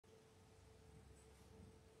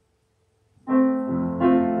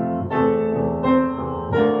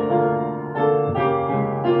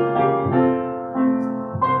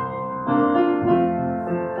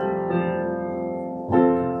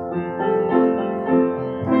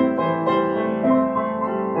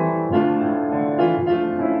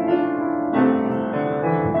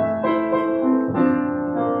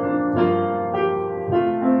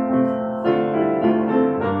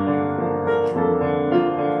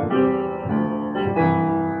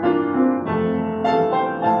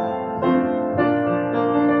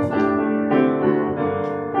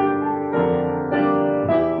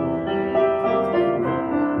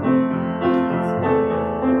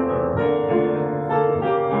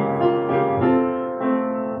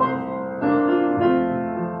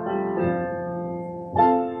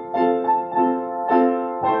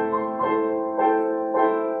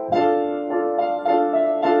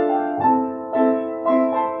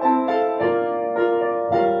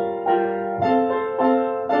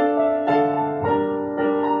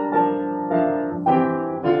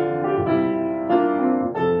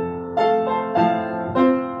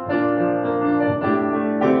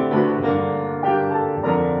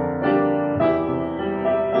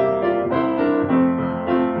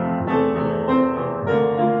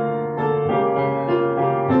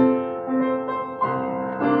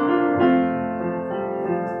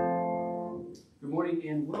morning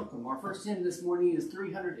and welcome. Our first hymn this morning is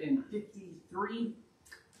 353,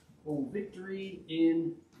 Oh Victory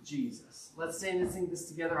in Jesus. Let's stand and sing this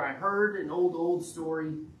together. I heard an old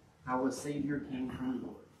story, how a Savior came from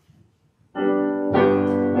glory.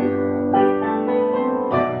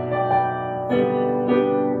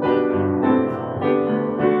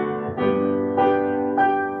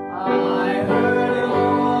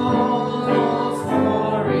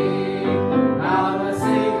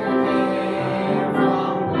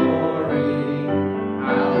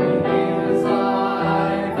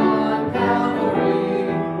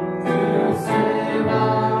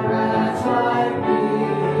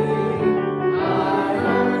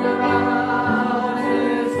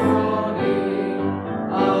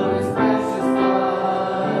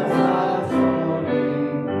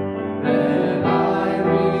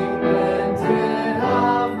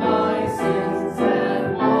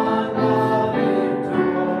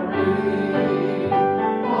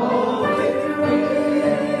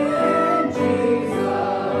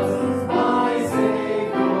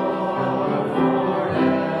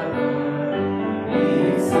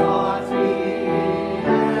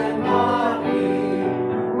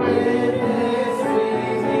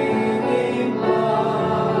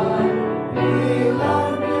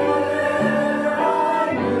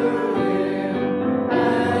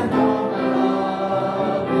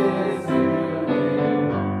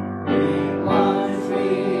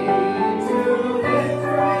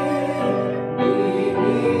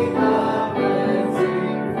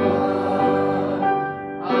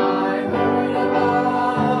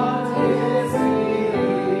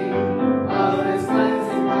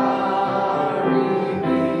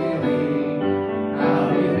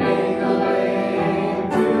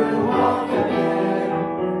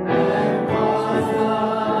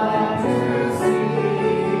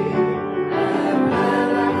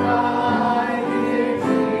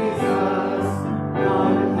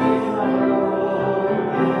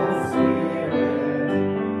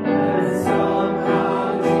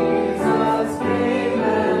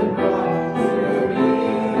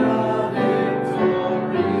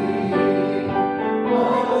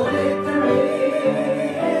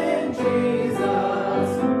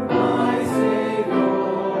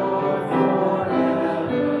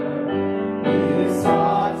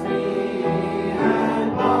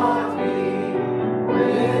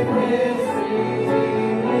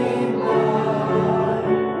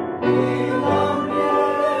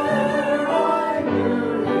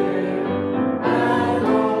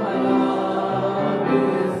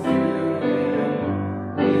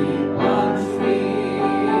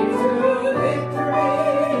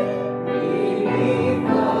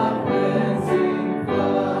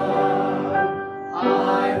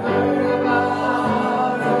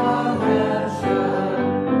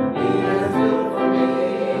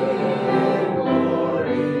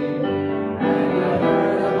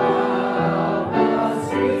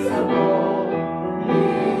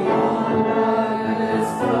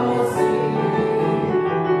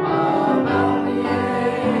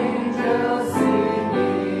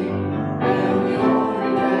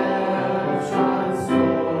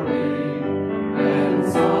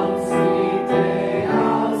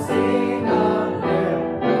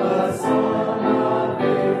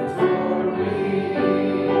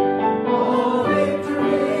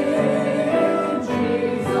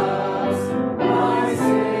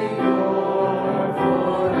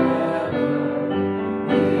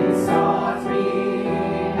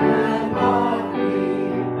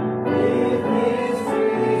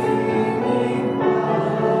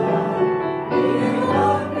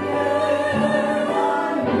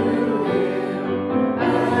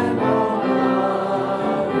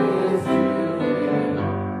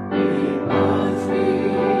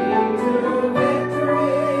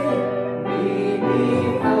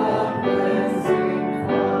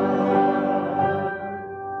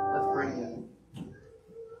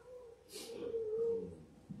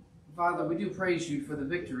 Father, we do praise you for the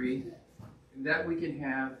victory that we can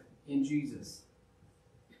have in Jesus.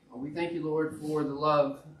 We thank you, Lord, for the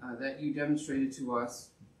love that you demonstrated to us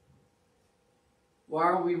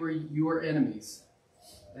while we were your enemies,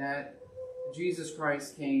 that Jesus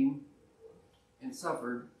Christ came and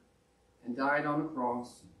suffered and died on a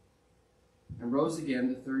cross and rose again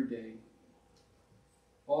the third day,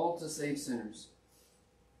 all to save sinners.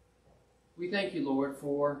 We thank you, Lord,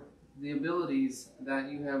 for the abilities that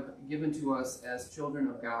you have given to us as children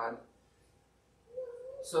of God,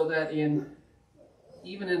 so that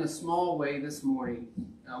even in a small way this morning,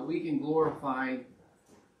 we can glorify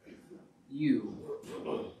you,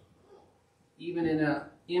 even in an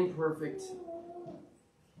imperfect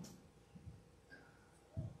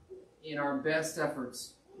in our best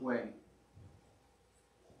efforts way.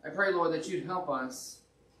 I pray, Lord, that you'd help us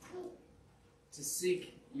to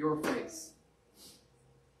seek your face,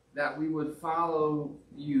 that we would follow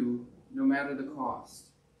you no matter the cost.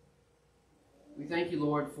 We thank you,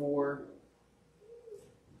 Lord, for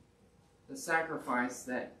the sacrifice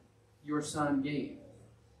that your Son gave.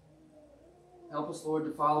 Help us, Lord,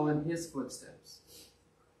 to follow in his footsteps.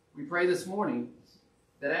 We pray this morning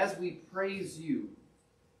that as we praise you,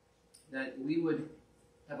 that we would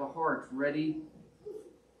have a heart ready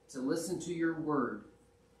to listen to your word,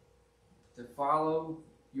 to follow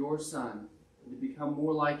your Son, and to become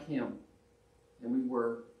more like him than we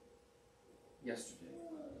were yesterday.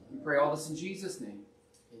 We pray all this in Jesus' name.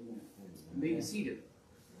 Amen. You may be seated.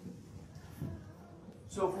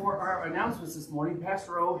 So for our announcements this morning,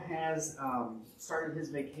 Pastor O has started his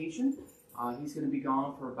vacation. He's going to be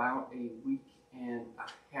gone for about a week and a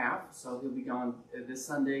half. So he'll be gone this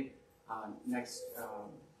Sunday, next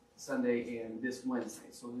Sunday, and this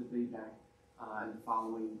Wednesday. So he'll be back the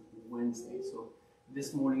following Wednesday. So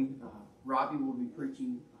this morning, Robbie will be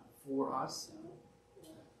preaching for us,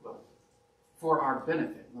 well, for our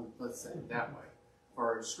benefit, let's say it that way, for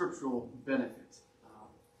our scriptural benefit.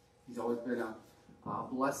 He's always been a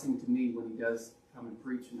blessing to me when he does come and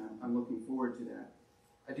preach, and I'm looking forward to that.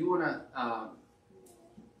 I do want to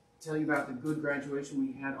tell you about the good graduation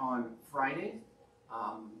we had on Friday.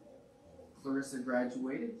 Clarissa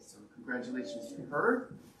graduated, so congratulations to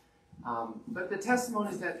her. But the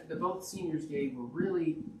testimonies that both seniors gave were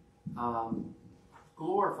really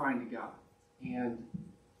glorifying to God and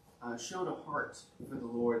showed a heart for the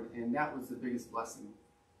Lord, and that was the biggest blessing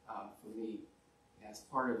for me as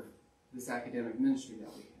part of this academic ministry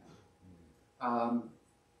that we have.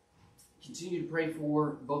 Continue to pray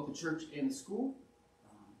for both the church and the school,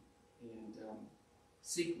 and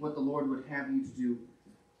seek what the Lord would have you to do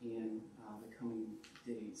in the coming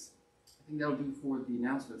days. I think that'll do for the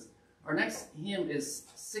announcements. Our next hymn is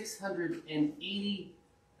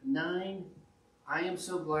 689. I am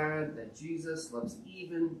so glad that Jesus loves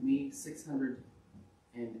even me.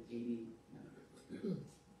 689.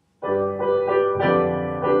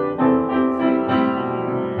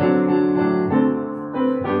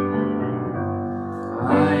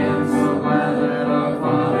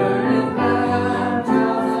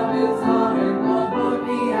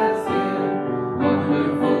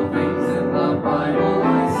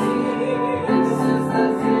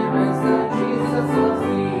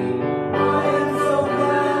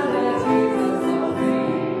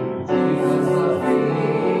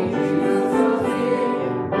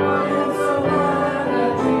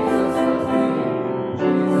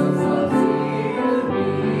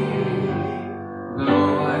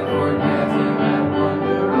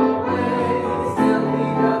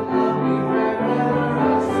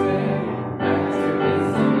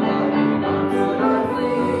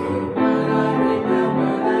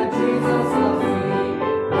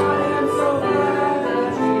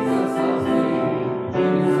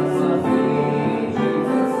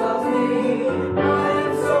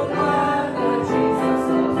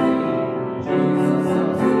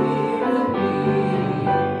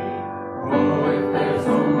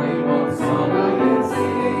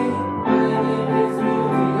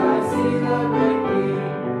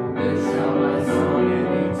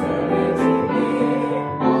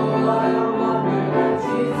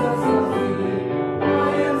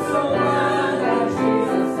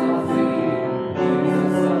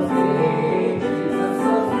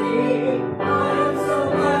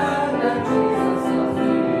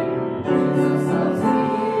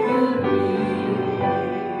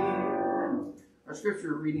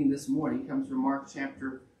 This morning comes from Mark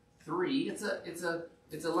chapter 3. It's a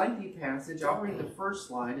lengthy passage. I'll read the first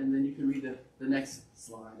slide, and then you can read the next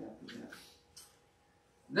slide after that.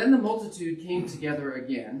 Then the multitude came together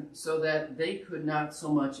again, so that they could not so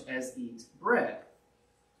much as eat bread.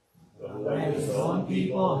 But when his own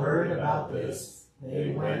people heard about this,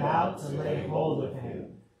 they went out to lay hold of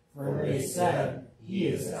him, for they said, "He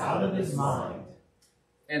is out of his mind."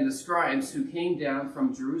 And the scribes who came down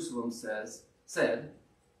from Jerusalem said,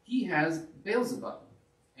 "He has Beelzebub,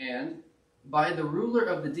 and by the ruler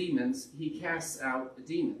of the demons he casts out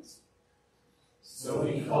demons." So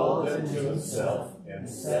he called them to himself and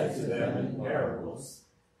said to them in parables,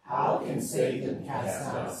 "How can Satan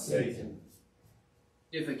cast out Satan?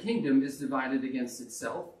 If a kingdom is divided against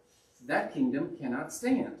itself, that kingdom cannot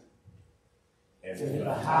stand. And if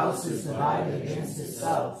a house is divided against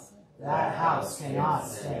itself, that house cannot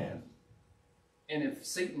stand. And if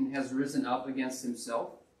Satan has risen up against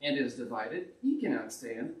himself and is divided, he cannot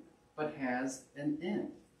stand, but has an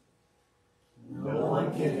end." No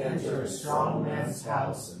one can enter a strong man's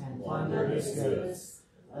house and plunder his goods,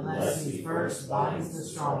 unless he first binds the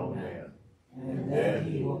strong man, and then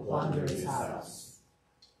he will plunder his house.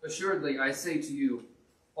 Assuredly, I say to you,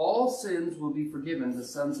 all sins will be forgiven the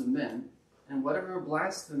sons of men, and whatever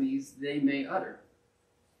blasphemies they may utter.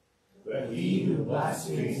 But he who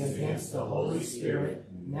blasphemes against the Holy Spirit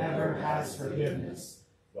never has forgiveness,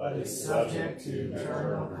 but is subject to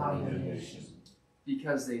eternal condemnation.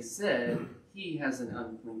 Because they said, he has an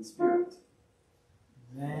unclean spirit.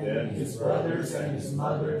 Then his brothers and his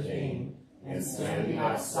mother came, and standing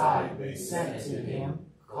outside they sent to him,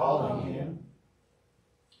 calling him.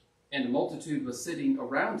 And a multitude was sitting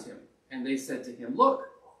around him, and they said to him, Look,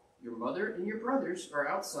 your mother and your brothers are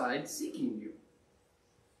outside seeking you.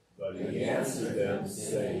 But he answered them,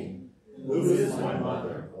 saying, Who is my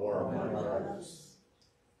mother or my brothers?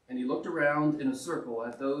 And he looked around in a circle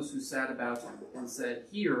at those who sat about him, and said,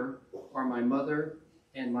 Here are my mother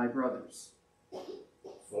and my brothers.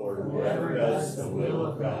 For whoever does the will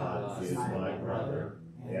of God is my brother,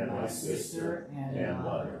 and my sister, and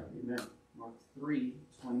mother. Amen. Mark 3,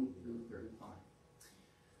 20 through 35.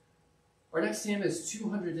 Our next hymn is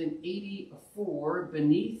 284,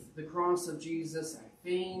 Beneath the Cross of Jesus, I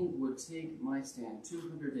fain would take my stand.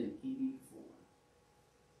 284.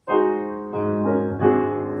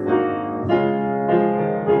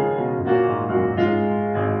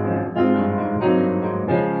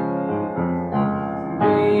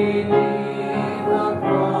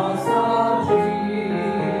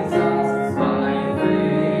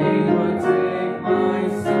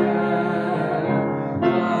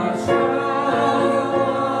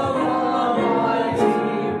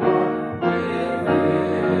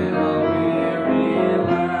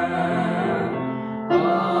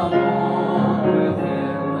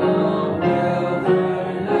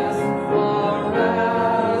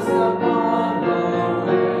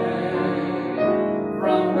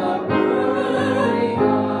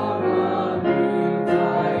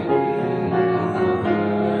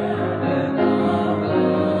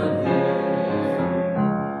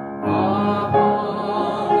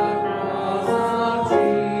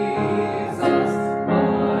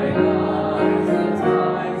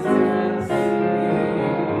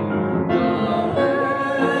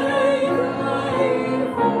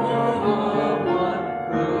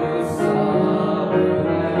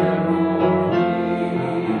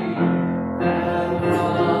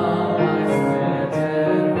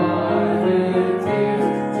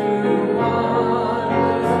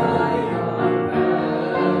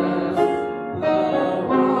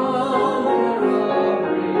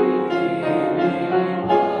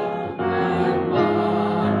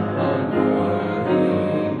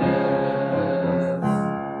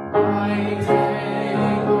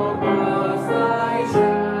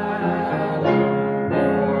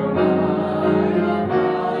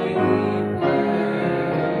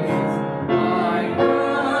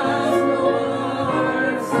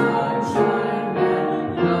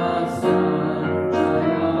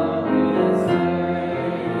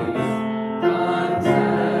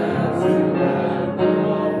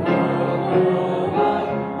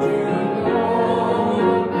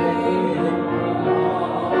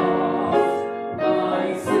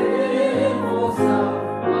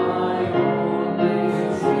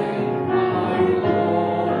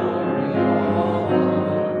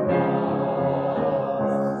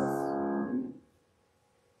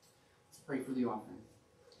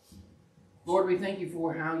 Lord, we thank you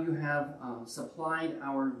for how you have supplied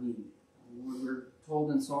our need. Lord, we're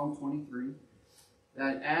told in Psalm 23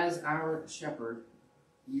 that as our shepherd,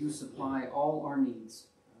 you supply all our needs.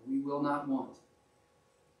 We will not want.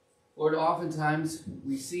 Lord, oftentimes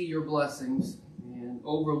we see your blessings and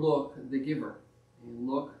overlook the giver and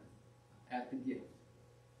look at the gift.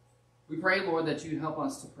 We pray, Lord, that you help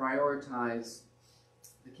us to prioritize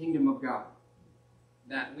the kingdom of God,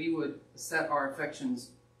 that we would set our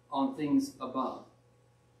affections on things above,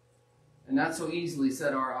 and not so easily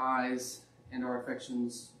set our eyes and our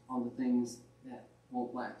affections on the things that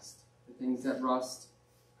won't last, the things that rust,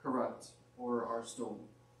 corrupt, or are stolen.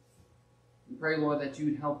 We pray, Lord, that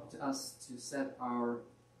you'd help us to set our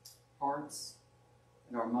hearts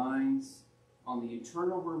and our minds on the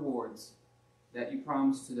eternal rewards that you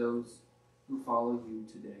promise to those who follow you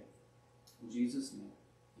today. In Jesus' name,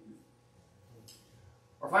 amen.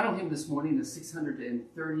 Our final hymn this morning is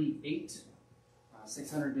 638.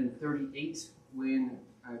 638, when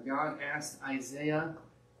God asked Isaiah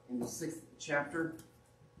in the 6th chapter,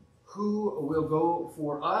 "Who will go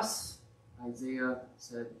for us?" Isaiah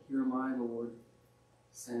said, "Here am I, Lord,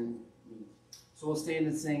 send me." So we'll stand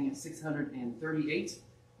and sing 638.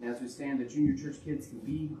 And as we stand, the junior church kids can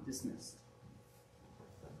be dismissed.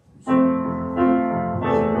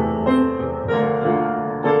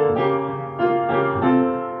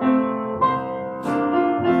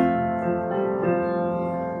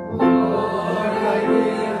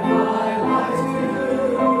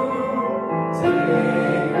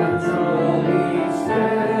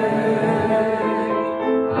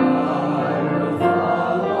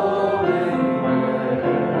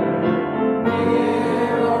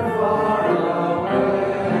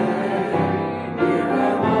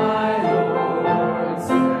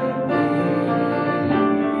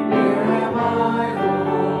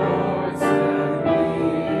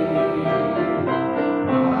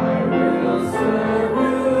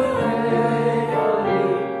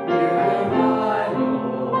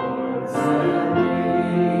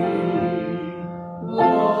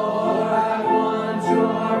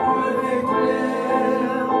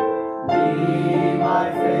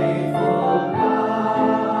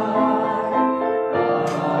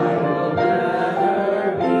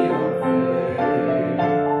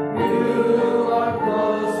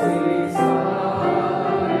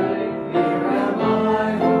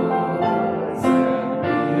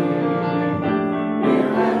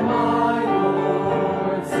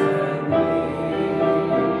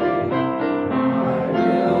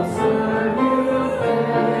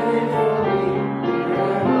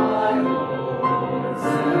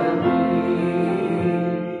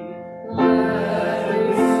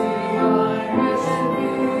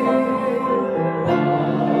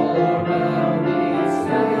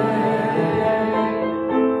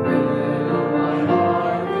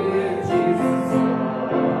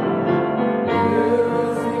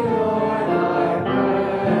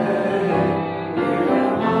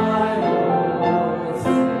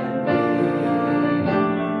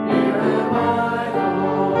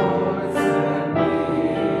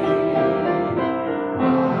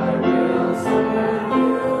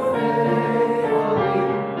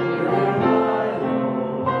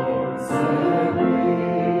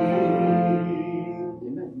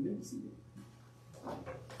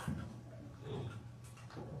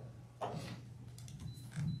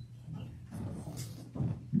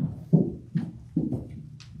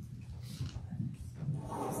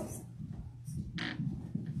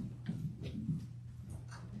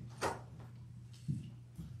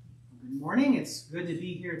 Morning. It's good to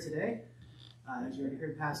be here today. As you already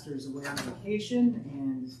heard, Pastor is away on vacation,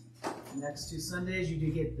 and the next 2 Sundays you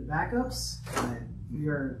do get the backups. We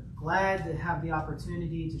are glad to have the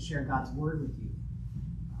opportunity to share God's Word with you.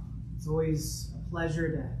 It's always a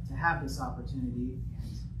pleasure to have this opportunity,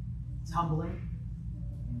 and it's humbling.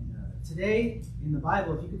 And today in the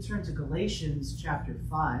Bible, if you could turn to Galatians chapter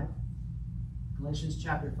 5. Galatians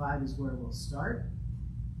chapter 5 is where we'll start.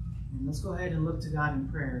 And let's go ahead and look to God in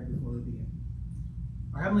prayer before we begin.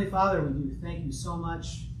 Our Heavenly Father, we do thank you so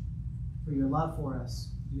much for your love for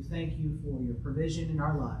us. We thank you for your provision in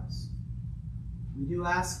our lives. We do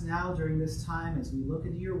ask now during this time as we look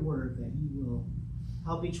into your word that you will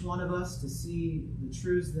help each one of us to see the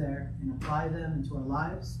truths there and apply them into our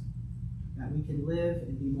lives, that we can live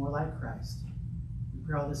and be more like Christ. We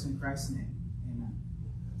pray all this in Christ's name. Amen.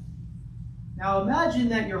 Now imagine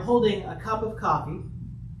that you're holding a cup of coffee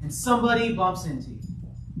and somebody bumps into you,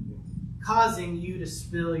 causing you to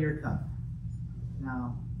spill your cup.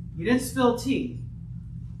 Now, you didn't spill tea.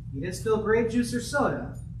 You didn't spill grape juice or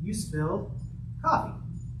soda. You spilled coffee,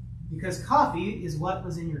 because coffee is what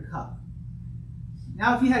was in your cup.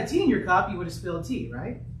 Now, if you had tea in your cup, you would have spilled tea,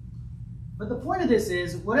 right? But the point of this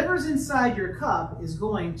is, whatever's inside your cup is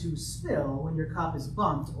going to spill when your cup is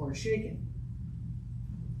bumped or shaken.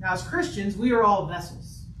 Now, as Christians, we are all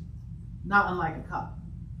vessels, not unlike a cup.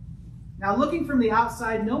 Now, looking from the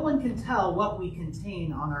outside, no one can tell what we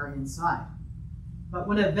contain on our inside. But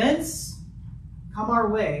when events come our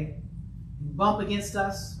way and bump against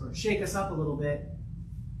us or shake us up a little bit,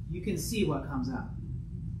 you can see what comes out.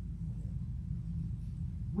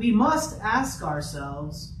 We must ask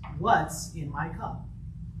ourselves, what's in my cup?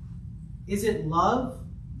 Is it love,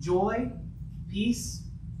 joy, peace,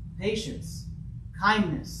 patience,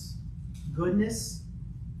 kindness, goodness,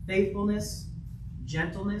 faithfulness,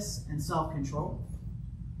 gentleness, and self-control?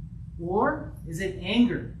 Or is it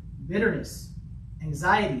anger, bitterness,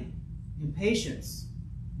 anxiety, impatience,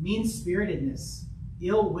 mean-spiritedness,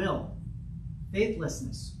 ill will,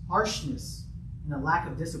 faithlessness, harshness, and a lack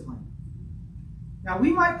of discipline? Now,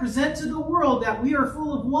 we might present to the world that we are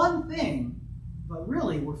full of one thing, but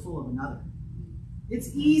really we're full of another.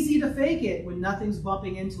 It's easy to fake it when nothing's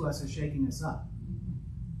bumping into us or shaking us up.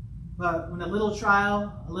 But when a little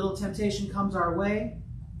trial, a little temptation comes our way,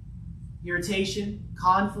 irritation,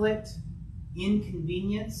 conflict,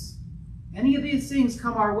 inconvenience. Any of these things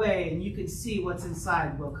come our way, and you can see what's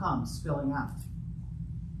inside will come spilling out.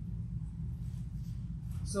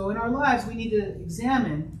 So in our lives, we need to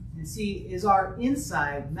examine and see, is our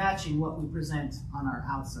inside matching what we present on our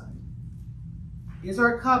outside? Is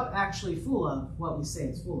our cup actually full of what we say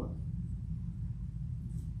it's full of?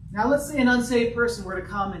 Now let's say an unsaved person were to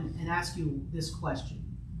come and ask you this question.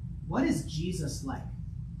 What is Jesus like?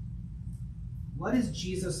 What is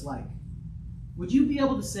Jesus like? Would you be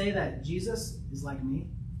able to say that Jesus is like me?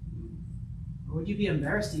 Or would you be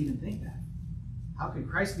embarrassed to even think that? How could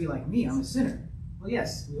Christ be like me? I'm a sinner. Well,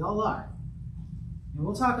 yes, we all are. And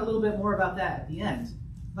we'll talk a little bit more about that at the end.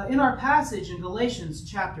 But in our passage in Galatians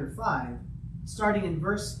chapter 5, starting in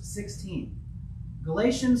verse 16,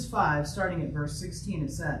 Galatians 5, starting at verse 16,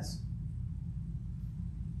 it says,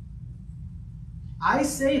 I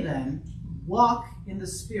say then, walk in the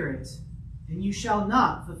Spirit, and you shall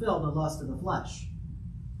not fulfill the lust of the flesh.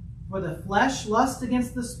 For the flesh lusts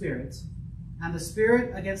against the Spirit, and the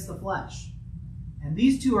Spirit against the flesh. And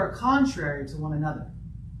these two are contrary to one another,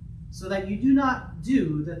 so that you do not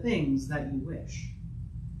do the things that you wish.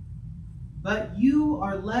 But you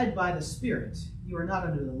are led by the Spirit, you are not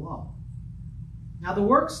under the law. Now the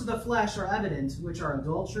works of the flesh are evident, which are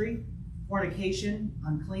adultery, fornication,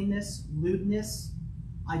 uncleanness, lewdness,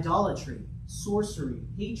 idolatry, sorcery,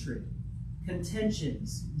 hatred,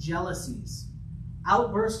 contentions, jealousies,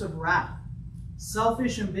 outburst of wrath,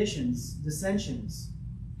 selfish ambitions, dissensions,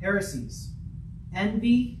 heresies,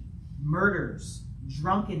 envy, murders,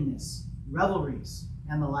 drunkenness, revelries,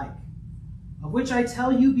 and the like, of which I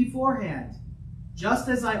tell you beforehand, just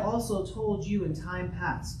as I also told you in time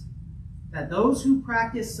past, that those who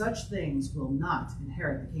practice such things will not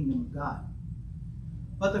inherit the kingdom of God.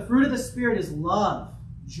 But the fruit of the Spirit is love,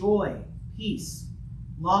 joy, peace,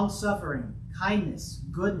 long-suffering, kindness,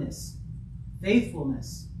 goodness,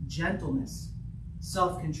 faithfulness, gentleness,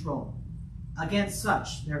 self-control. Against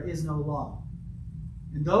such there is no law.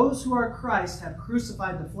 And those who are Christ have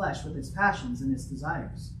crucified the flesh with its passions and its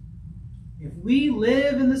desires. If we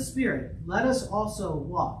live in the Spirit, let us also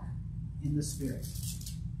walk in the Spirit.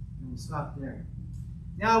 And we'll stop there.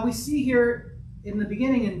 Now we see here in the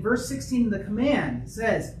beginning, in verse 16, the command. It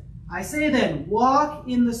says, I say then, walk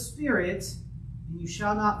in the Spirit, and you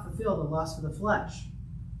shall not fulfill the lust of the flesh.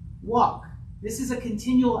 Walk. This is a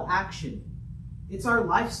continual action. It's our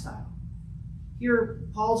lifestyle. Here,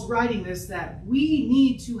 Paul's writing this, that we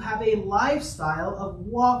need to have a lifestyle of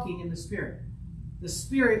walking in the Spirit. The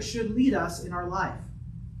Spirit should lead us in our life.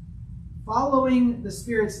 Following the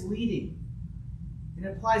Spirit's leading, it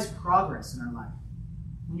implies progress in our life.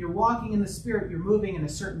 When you're walking in the Spirit, you're moving in a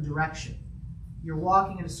certain direction. You're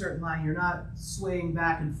walking in a certain line. You're not swaying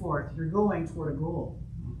back and forth. You're going toward a goal.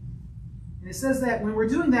 And it says that when we're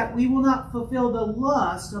doing that, we will not fulfill the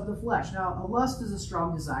lust of the flesh. Now, a lust is a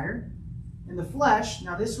strong desire. And the flesh,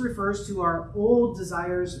 now this refers to our old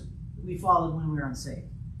desires we followed when we were unsaved.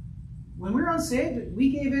 When we were unsaved,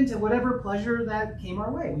 we gave in to whatever pleasure that came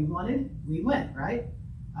our way. We wanted, we went, right?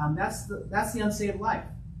 That's the unsaved life.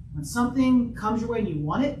 When something comes your way and you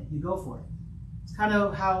want it, you go for it. It's kind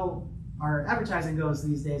of how our advertising goes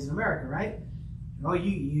these days in America, right? Oh,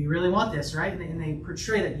 you really want this, right? And they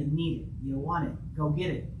portray that you need it, you want it, go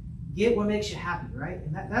get it. Get what makes you happy, right?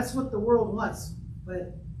 And that's what the world wants.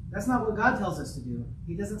 But that's not what God tells us to do.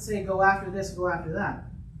 He doesn't say go after this, go after that.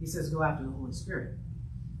 He says go after the Holy Spirit.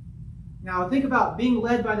 Now think about being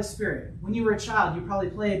led by the Spirit. When you were a child, you probably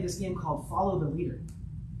played this game called Follow the Leader,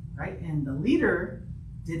 right? And the leader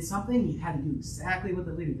did something, you had to do exactly what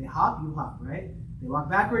the leader. They hop, you hop, right? They walk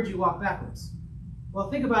backwards, you walk backwards.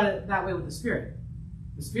 Well, think about it that way with the Spirit.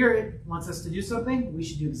 The Spirit wants us to do something, we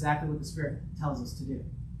should do exactly what the Spirit tells us to do.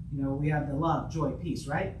 You know, we have the love, joy, peace,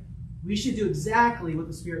 right? We should do exactly what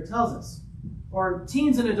the Spirit tells us. Or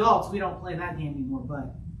teens and adults, we don't play that game anymore,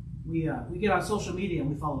 but we get on social media and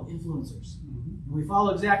we follow influencers. And we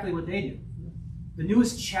follow exactly what they do. The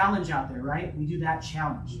newest challenge out there, right? We do that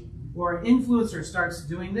challenge. Or an influencer starts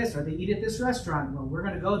doing this, or they eat at this restaurant, well, we're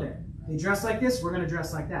going to go there. They dress like this, we're going to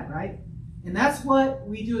dress like that, right? And that's what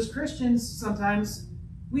we do as Christians sometimes.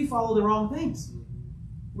 We follow the wrong things.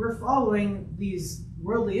 We're following these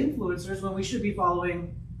worldly influencers when we should be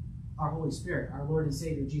following our Holy Spirit, our Lord and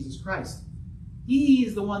Savior, Jesus Christ. He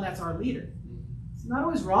is the one that's our leader. It's not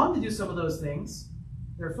always wrong to do some of those things.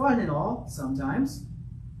 They're fun and all, sometimes.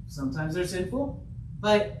 Sometimes they're sinful.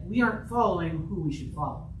 But we aren't following who we should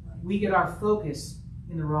follow. We get our focus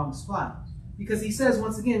in the wrong spot. Because he says,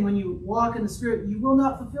 once again, when you walk in the Spirit, you will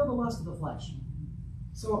not fulfill the lust of the flesh.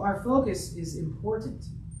 So our focus is important.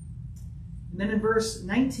 And then in verse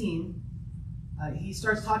 19, he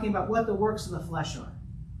starts talking about what the works of the flesh are.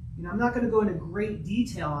 I'm not going to go into great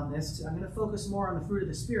detail on this. I'm going to focus more on the fruit of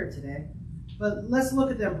the Spirit today. But let's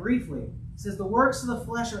look at them briefly. It says, the works of the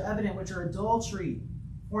flesh are evident, which are adultery,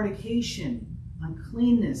 fornication,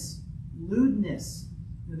 uncleanness, lewdness.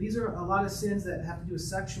 These are a lot of sins that have to do with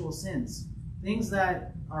sexual sins, things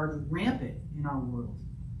that are rampant in our world.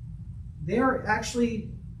 They are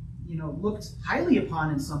actually, looked highly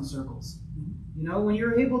upon in some circles. When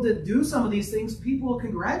you're able to do some of these things, people will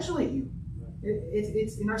congratulate you.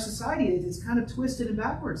 It's in our society, it's kind of twisted and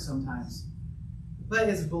backwards sometimes. But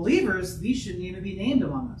as believers, these shouldn't even be named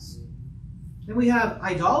among us. Then we have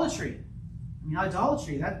idolatry.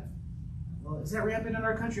 Idolatry, is that rampant in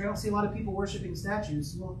our country? I don't see a lot of people worshiping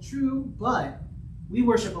statues. Well, true, but we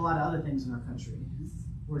worship a lot of other things in our country.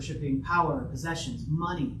 Worshiping power, possessions,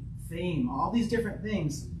 money, fame, all these different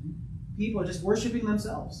things. People are just worshiping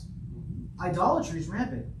themselves. Idolatry is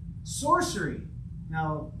rampant. Sorcery.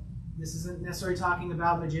 Now, this isn't necessarily talking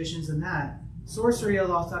about magicians and that. Sorcery is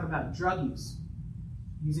also talking about drug use.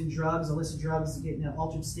 Using drugs, illicit drugs to get in an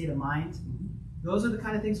altered state of mind. Those are the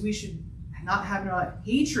kind of things we should not have in our life.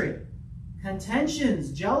 Hatred,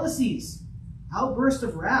 contentions, jealousies, outburst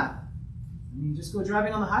of wrath. Just go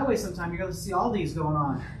driving on the highway sometime, you're going to see all these going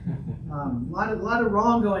on. A lot of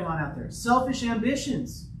wrong going on out there. Selfish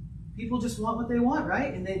ambitions. People just want what they want,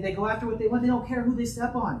 right? And they go after what they want. They don't care who they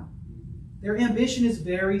step on. Their ambition is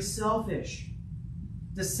very selfish.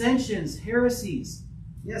 Dissensions, heresies.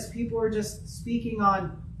 Yes, people are just speaking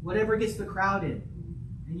on whatever gets the crowd in.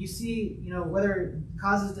 And you see, whether it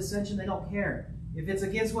causes dissension, they don't care. If it's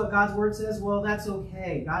against what God's word says, well, that's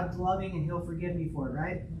okay. God's loving and he'll forgive me for it,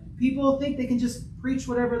 right? People think they can just preach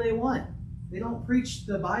whatever they want. They don't preach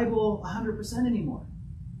the Bible 100% anymore.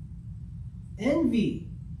 Envy,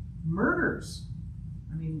 murders.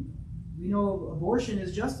 We know abortion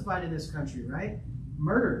is justified in this country, right?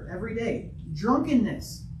 Murder every day.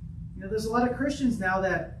 Drunkenness. There's a lot of Christians now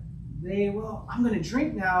that I'm going to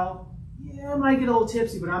drink now. Yeah, I might get a little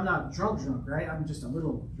tipsy, but I'm not drunk, right? I'm just a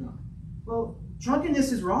little drunk. Well,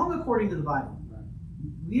 drunkenness is wrong according to the Bible.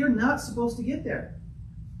 We are not supposed to get there.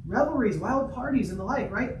 Revelries, wild parties, and the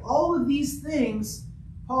like, right? All of these things,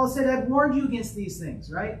 Paul said, I've warned you against these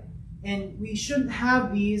things, right? And we shouldn't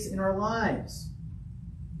have these in our lives.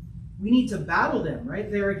 We need to battle them,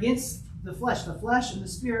 right? They're against the flesh. The flesh and the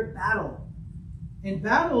spirit battle. And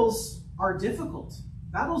battles are difficult.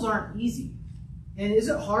 Battles aren't easy. And is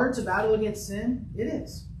it hard to battle against sin? It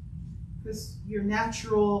is. Because your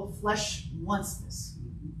natural flesh wants this.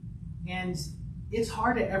 And it's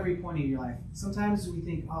hard at every point of your life. Sometimes we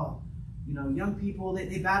think, young people,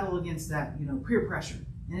 they battle against that, peer pressure.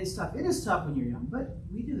 And it's tough. It is tough when you're young, but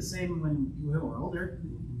we do the same when we're older.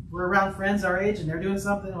 We're around friends our age and they're doing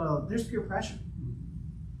something, well, there's peer pressure.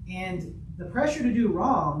 And the pressure to do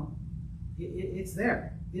wrong, it's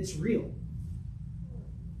there. It's real.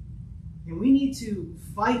 And we need to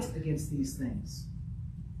fight against these things.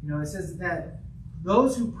 It says that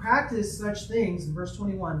those who practice such things, in verse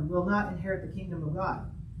 21, will not inherit the kingdom of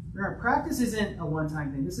God. Remember, practice isn't a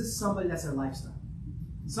one-time thing. This is somebody that's their lifestyle.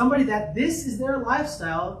 Somebody that this is their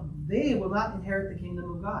lifestyle, they will not inherit the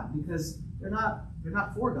kingdom of God because they're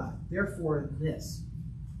not for God. They're for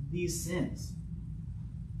these sins.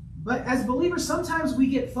 But as believers, sometimes we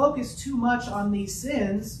get focused too much on these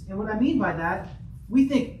sins. And what I mean by that, we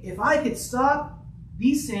think, if I could stop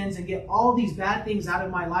these sins and get all these bad things out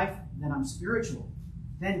of my life, then I'm spiritual.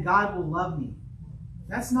 Then God will love me.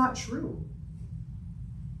 That's not true.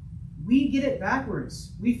 We get it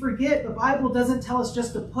backwards. We forget the Bible doesn't tell us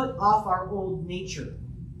just to put off our old nature.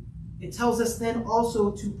 It tells us then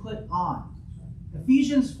also to put on.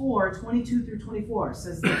 Ephesians 4:22-24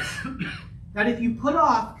 says this, that if you put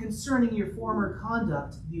off concerning your former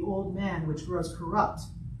conduct the old man which grows corrupt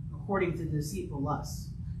according to deceitful lusts,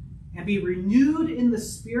 and be renewed in the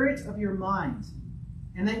spirit of your mind,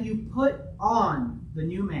 and that you put on the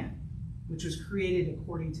new man, which was created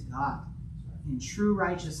according to God, in true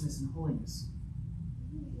righteousness and holiness.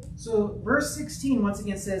 So verse 16 once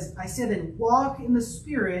again says, I said, then walk in the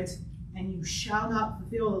spirit, and you shall not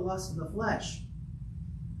fulfill the lust of the flesh.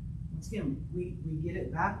 Once again, we get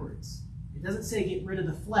it backwards. It doesn't say get rid of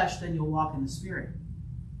the flesh, then you'll walk in the spirit.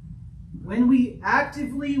 When we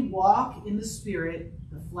actively walk in the spirit,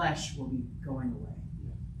 the flesh will be going away.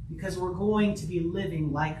 Because we're going to be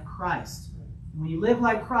living like Christ. And when you live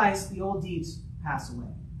like Christ, the old deeds pass away.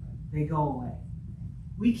 They go away.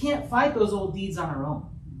 We can't fight those old deeds on our own.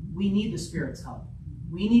 We need the Spirit's help.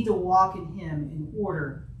 We need to walk in Him in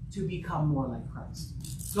order to become more like Christ.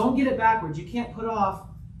 Don't get it backwards. You can't put off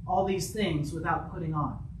all these things without putting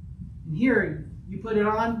on. And here, you put it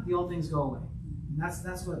on, the old things go away. And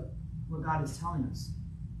that's what God is telling us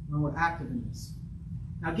when we're active in this.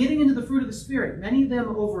 Now, getting into the fruit of the Spirit, many of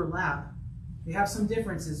them overlap. They have some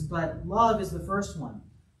differences, but love is the first one.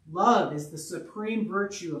 Love is the supreme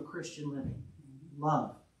virtue of Christian living.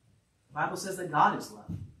 Love. The Bible says that God is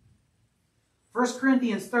love. 1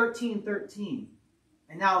 Corinthians 13:13.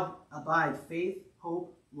 And now abide faith,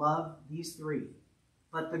 hope, love, these three.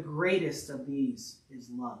 But the greatest of these is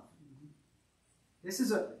love.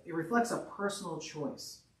 It reflects a personal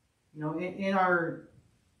choice. You know, in our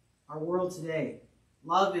world today,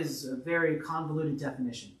 love is a very convoluted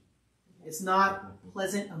definition. It's not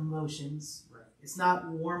pleasant emotions. It's not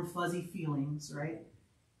warm, fuzzy feelings, right?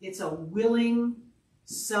 It's a willing,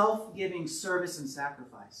 self-giving service and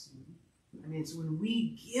sacrifice. I mean, it's when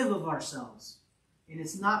we give of ourselves, and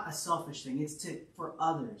it's not a selfish thing. It's for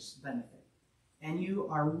others' benefit. And you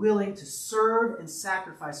are willing to serve and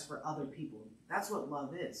sacrifice for other people. That's what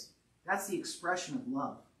love is. That's the expression of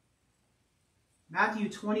love. Matthew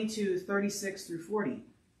 22:36 through 40.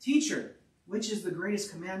 Teacher, which is the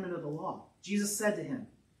greatest commandment of the law? Jesus said to him,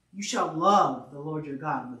 you shall love the Lord your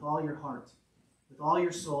God with all your heart, with all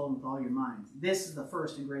your soul, and with all your mind. This is the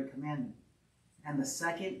first and great commandment. And the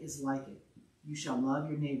second is like it. You shall love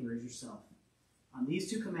your neighbor as yourself. On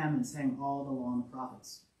these two commandments hang all the law and the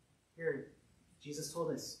prophets. Here, Jesus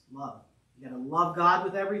told us, love. You got to love God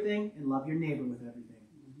with everything and love your neighbor with everything.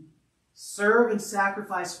 Serve and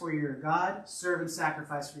sacrifice for your God. Serve and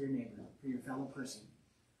sacrifice for your neighbor, for your fellow person.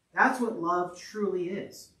 That's what love truly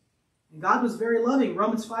is. And God was very loving.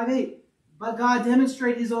 Romans 5:8. But God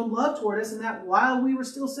demonstrated his own love toward us in that while we were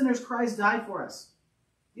still sinners, Christ died for us.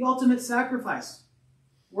 The ultimate sacrifice.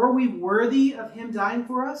 Were we worthy of him dying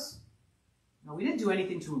for us? No, we didn't do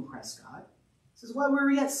anything to impress God. It says, while we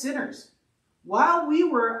were yet sinners, while we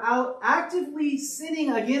were out actively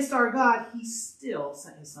sinning against our God, he still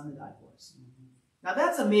sent his son to die for us. Now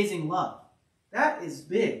that's amazing love. That is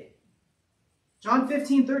big. John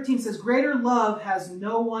 15:13 says, greater love has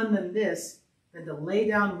no one than this, than to lay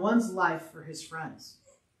down one's life for his friends.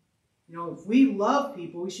 You know, if we love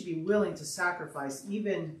people, we should be willing to sacrifice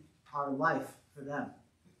even our life for them.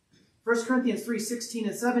 1 Corinthians 3:16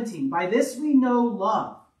 and 17. By this we know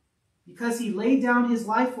love, because he laid down his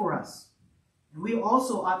life for us. And we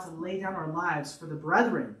also ought to lay down our lives for the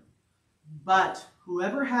brethren. But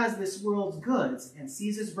whoever has this world's goods and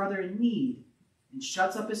sees his brother in need and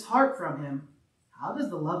shuts up his heart from him, how does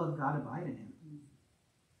the love of God abide in him?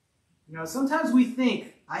 You know, sometimes we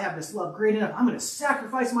think, I have this love great enough, I'm going to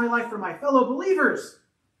sacrifice my life for my fellow believers.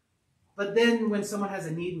 But then when someone has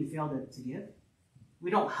a need, we fail to give.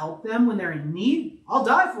 We don't help them when they're in need. I'll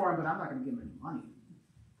die for them, but I'm not going to give them any money.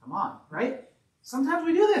 Come on, right? Sometimes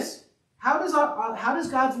we do this. How does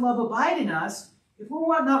God's love abide in us if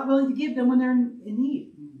we're not willing to give them when they're in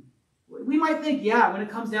need? We might think, yeah, when it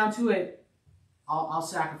comes down to it, I'll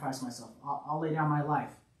sacrifice myself. I'll lay down my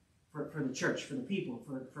life for the church, for the people,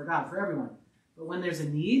 for God, for everyone. But when there's a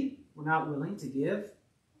need, we're not willing to give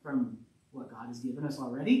from what God has given us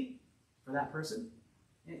already for that person.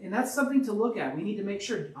 And that's something to look at. We need to make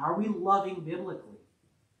sure, are we loving biblically?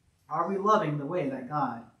 Are we loving the way that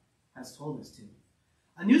God has told us to?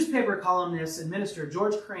 A newspaper columnist and minister,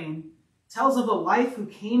 George Crane, tells of a wife who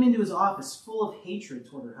came into his office full of hatred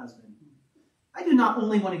toward her husband. I do not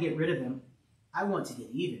only want to get rid of him, I want to get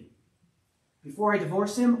even. Before I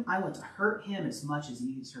divorce him, I want to hurt him as much as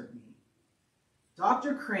he has hurt me.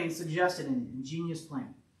 Dr. Crane suggested an ingenious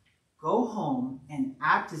plan. Go home and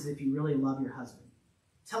act as if you really love your husband.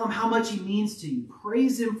 Tell him how much he means to you.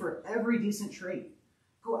 Praise him for every decent trait.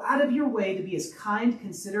 Go out of your way to be as kind,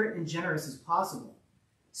 considerate, and generous as possible.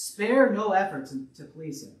 Spare no effort to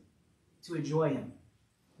please him, to enjoy him.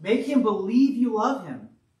 Make him believe you love him.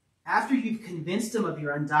 After you've convinced him of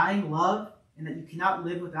your undying love and that you cannot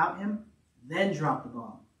live without him, then drop the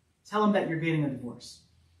bomb. Tell him that you're getting a divorce.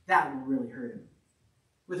 That will really hurt him.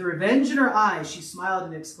 With revenge in her eyes, she smiled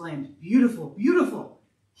and exclaimed, beautiful, beautiful.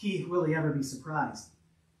 Will he ever be surprised?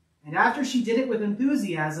 And after she did it with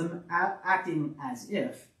enthusiasm, acting as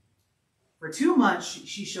if, for 2 months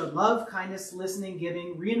she showed love, kindness, listening,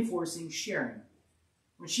 giving, reinforcing, sharing.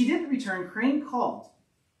 When she didn't return, Crane called.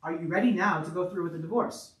 Are you ready now to go through with the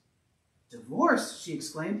divorce? Divorce? She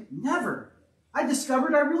exclaimed. Never. I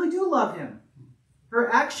discovered I really do love him.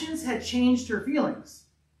 Her actions had changed her feelings.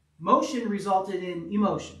 Motion resulted in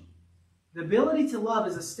emotion. The ability to love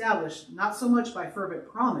is established not so much by fervent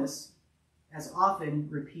promise as often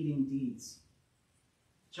repeating deeds.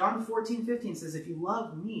 John 14:15 says, if you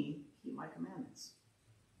love me, keep my commandments.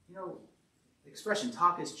 You know, the expression,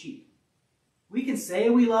 talk is cheap. We can say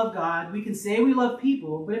we love God, we can say we love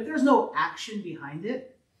people, but if there's no action behind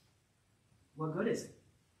it, what good is it?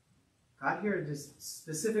 God here just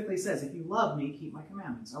specifically says, if you love me, keep my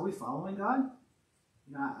commandments. Are we following God?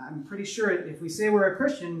 You know, I'm pretty sure if we say we're a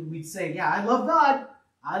Christian, we'd say, yeah, I love God.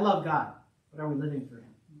 I love God. But are we living for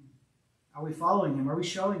him? Are we following him? Are we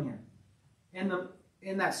showing him? And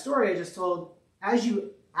in that story I just told, as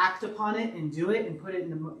you act upon it and do it and put it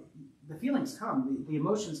in the feelings come, the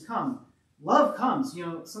emotions come, love comes. You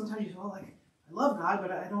know, sometimes you feel like, I love God,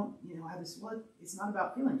 but I don't, have this. Well, it's not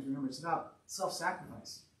about feelings, remember. It's about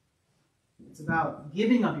self-sacrifice. It's about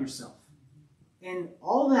giving of yourself. And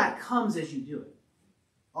all that comes as you do it.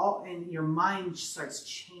 And your mind starts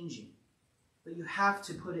changing. But you have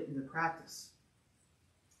to put it into practice.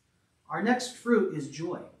 Our next fruit is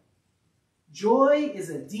joy. Joy is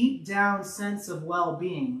a deep down sense of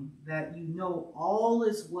well-being that you know all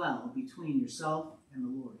is well between yourself and the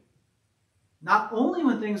Lord. Not only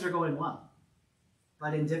when things are going well,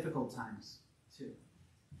 but in difficult times too.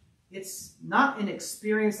 It's not an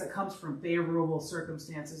experience that comes from favorable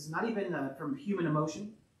circumstances, not even from human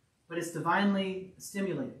emotion, but it's divinely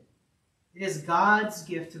stimulated. It is God's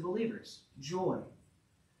gift to believers, joy.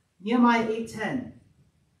 Nehemiah 8:10.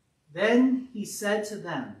 Then he said to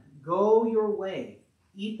them, go your way,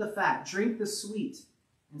 eat the fat, drink the sweet,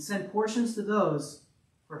 and send portions to those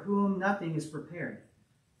for whom nothing is prepared.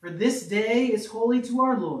 For this day is holy to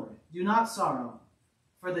our Lord. Do not sorrow,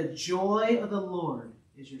 for the joy of the Lord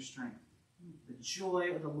is your strength. The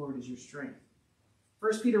joy of the Lord is your strength.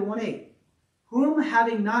 1 Peter 1:8. Whom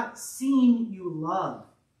having not seen you love,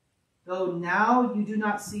 though now you do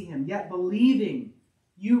not see him, yet believing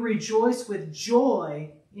you rejoice with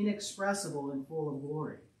joy inexpressible and full of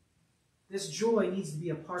glory. This joy needs to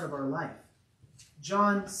be a part of our life.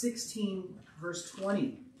 John 16, verse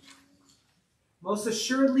 20. Most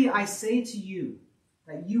assuredly I say to you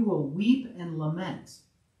that you will weep and lament,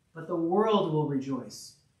 but the world will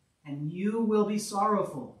rejoice, and you will be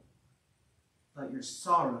sorrowful, but your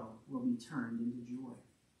sorrow will be turned into joy.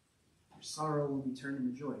 Your sorrow will be turned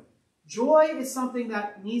into joy. Joy is something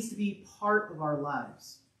that needs to be part of our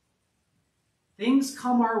lives. Things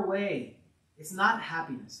come our way. It's not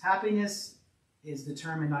happiness. Happiness is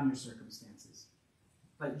determined on your circumstances.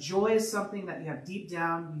 But joy is something that you have deep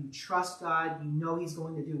down. You trust God. You know he's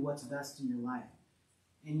going to do what's best in your life.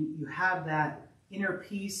 And you have that inner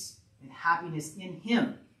peace and happiness in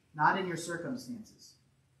him, not in your circumstances.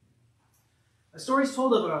 A story is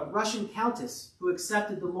told of a Russian countess who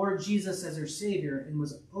accepted the Lord Jesus as her Savior and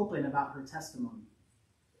was open about her testimony.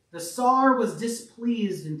 The Tsar was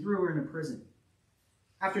displeased and threw her into prison.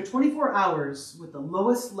 After 24 hours with the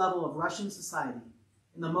lowest level of Russian society,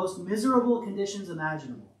 in the most miserable conditions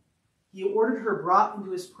imaginable, he ordered her brought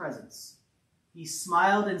into his presence. He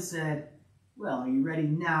smiled and said, well, are you ready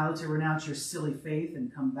now to renounce your silly faith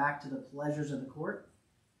and come back to the pleasures of the court?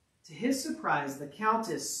 To his surprise, the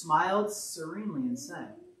countess smiled serenely and said,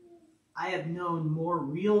 I have known more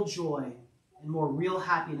real joy and more real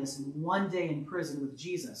happiness in one day in prison with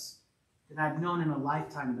Jesus than I've known in a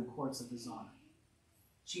lifetime in the courts of the Tsar.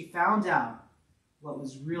 She found out what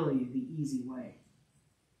was really the easy way.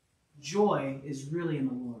 Joy is really in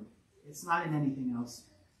the Lord. It's not in anything else.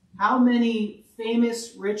 How many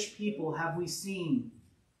famous rich people have we seen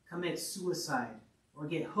commit suicide or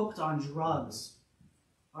get hooked on drugs?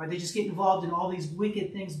 Or they just get involved in all these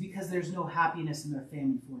wicked things because there's no happiness in their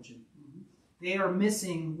fame and fortune. They are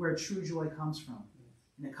missing where true joy comes from,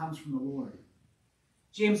 and it comes from the Lord.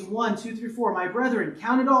 James 1:2-4, my brethren,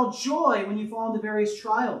 count it all joy when you fall into various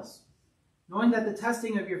trials, knowing that the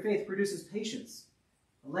testing of your faith produces patience.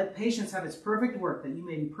 But let patience have its perfect work, that you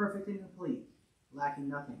may be perfect and complete, lacking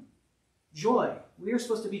nothing. Joy. We are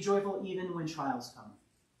supposed to be joyful even when trials come,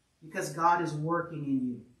 because God is working in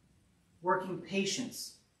you, working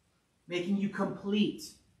patience, making you complete.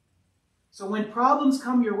 So when problems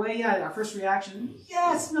come your way, our first reaction,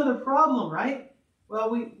 yes, another problem, right? Well,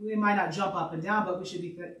 we might not jump up and down, but we should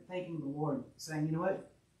be thanking the Lord, saying, you know what,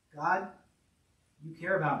 God, you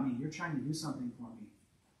care about me. You're trying to do something for me.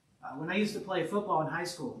 When I used to play football in high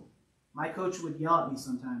school, my coach would yell at me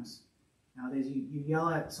sometimes. Nowadays, you yell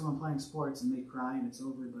at someone playing sports and they cry and it's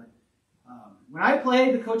over. But when I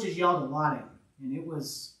played, the coaches yelled a lot at me.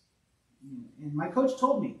 And my coach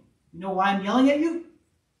told me, you know why I'm yelling at you?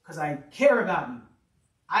 Because I care about you.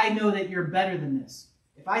 I know that you're better than this.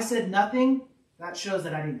 If I said nothing, that shows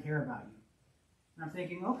that I didn't care about you. And I'm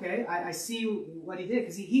thinking, okay, I see what he did,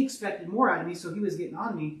 because he expected more out of me, so he was getting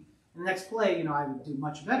on me. And the next play, I would do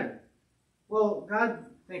much better. Well, God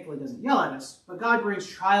thankfully doesn't yell at us, but God brings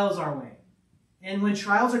trials our way. And when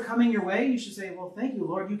trials are coming your way, you should say, well, thank you,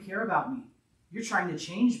 Lord, you care about me. You're trying to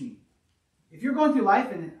change me. If you're going through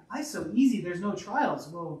life and life's so easy, there's no trials,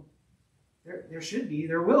 well, There should be.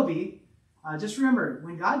 There will be. Just remember,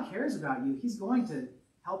 when God cares about you, he's going to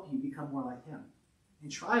help you become more like him.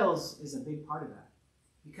 And trials is a big part of that.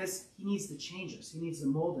 Because he needs to change us. He needs to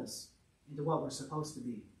mold us into what we're supposed to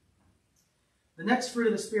be. The next fruit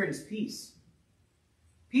of the Spirit is peace.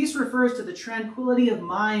 Peace refers to the tranquility of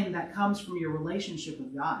mind that comes from your relationship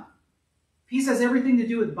with God. Peace has everything to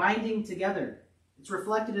do with binding together. It's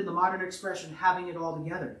reflected in the modern expression, having it all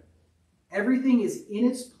together. Everything is in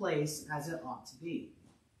its place as it ought to be.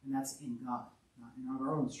 And that's in God, not in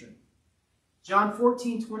our own strength. John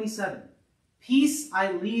 14:27. Peace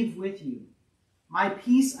I leave with you. My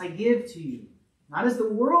peace I give to you. Not as the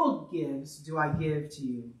world gives do I give to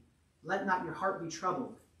you. Let not your heart be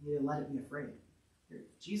troubled, neither let it be afraid.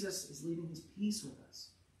 Jesus is leaving his peace with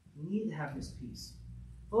us. We need to have his peace.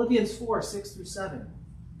 Philippians 4:6-7.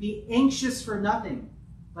 Be anxious for nothing,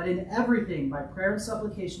 but in everything, by prayer and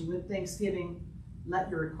supplication with thanksgiving, let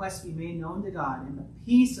your requests be made known to God, and the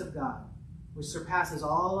peace of God, which surpasses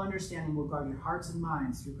all understanding, will guard your hearts and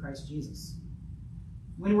minds through Christ Jesus.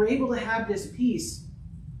 When we're able to have this peace,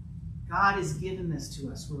 God has given this to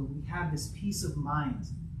us, where we have this peace of mind.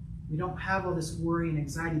 We don't have all this worry and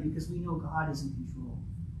anxiety because we know God is in control.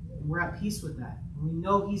 And we're at peace with that. And we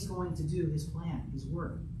know he's going to do his plan, his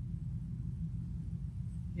work.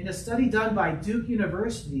 In a study done by Duke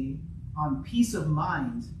University on peace of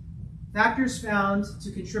mind, factors found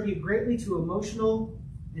to contribute greatly to emotional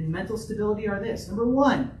and mental stability are this. Number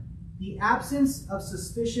one, the absence of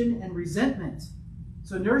suspicion and resentment.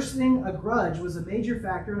 So nursing a grudge was a major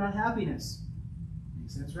factor in unhappiness.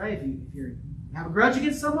 Makes sense, right? If you have a grudge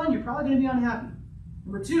against someone, you're probably going to be unhappy.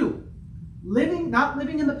 Number two, not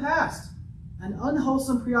living in the past. An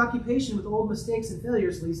unwholesome preoccupation with old mistakes and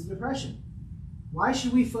failures leads to depression. Why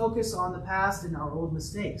should we focus on the past and our old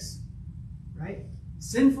mistakes? Right?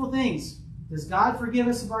 Sinful things. Does God forgive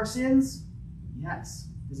us of our sins? Yes.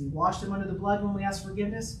 Does he wash them under the blood when we ask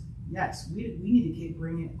forgiveness? Yes. We need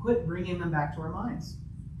to quit bringing them back to our minds,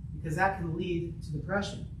 because that can lead to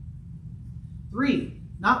depression. 3,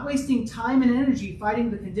 not wasting time and energy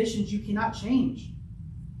fighting the conditions you cannot change.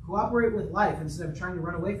 Cooperate with life instead of trying to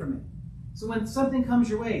run away from it. So when something comes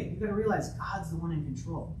your way, you've got to realize God's the one in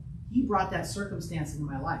control. He brought that circumstance into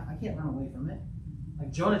my life. I can't run away from it.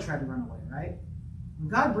 Like Jonah tried to run away, right? When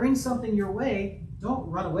God brings something your way, don't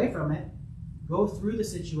run away from it. Go through the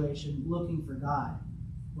situation looking for God,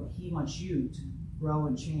 what he wants you to grow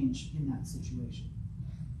and change in that situation.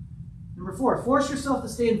 Number 4, force yourself to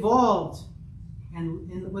stay involved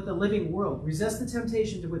with the living world. Resist the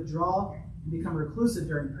temptation to withdraw and become reclusive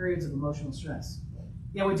during periods of emotional stress.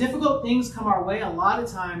 Yeah, when difficult things come our way, a lot of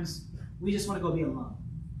times we just want to go be alone.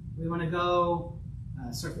 We want to go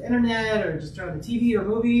surf the internet or just turn on the TV or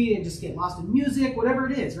movie and just get lost in music, whatever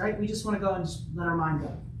it is, right? We just want to go and just let our mind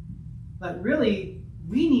go. But really,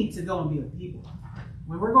 we need to go and be with people.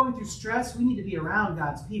 When we're going through stress, we need to be around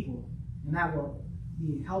God's people, and that will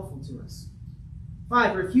be helpful to us.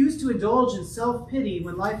 5, refuse to indulge in self-pity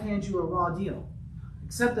when life hands you a raw deal.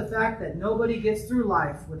 Accept the fact that nobody gets through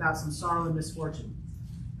life without some sorrow and misfortune.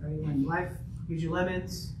 Right? When life gives you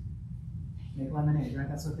lemons, make lemonade, right?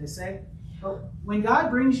 That's what they say. But when God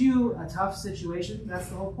brings you a tough situation, that's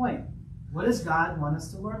the whole point. What does God want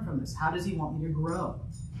us to learn from this? How does he want you to grow?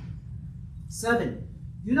 7,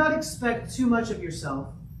 do not expect too much of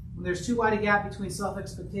yourself. When there's too wide a gap between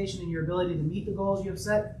self-expectation and your ability to meet the goals you have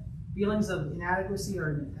set, feelings of inadequacy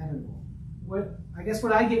are inevitable. What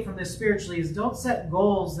I get from this spiritually is don't set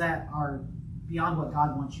goals that are beyond what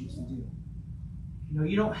God wants you to do.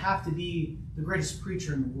 You don't have to be the greatest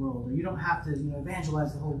preacher in the world, or you don't have to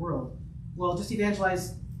evangelize the whole world. Well, just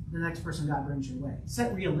evangelize the next person God brings your way.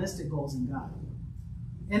 Set realistic goals in God.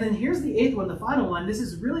 And then here's the 8th one, the final one. This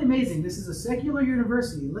is really amazing. This is a secular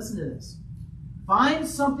university. Listen to this. Find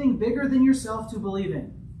something bigger than yourself to believe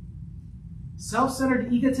in.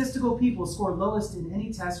 Self-centered, egotistical people score lowest in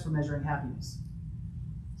any test for measuring happiness.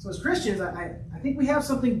 So as Christians, I think we have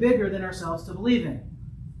something bigger than ourselves to believe in.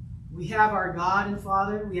 We have our God and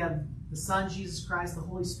Father. We have the Son, Jesus Christ, the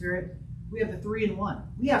Holy Spirit. We have the 3 in 1.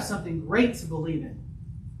 We have something great to believe in.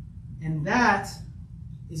 And that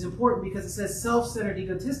is important because it says self-centered,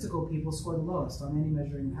 egotistical people score the lowest on any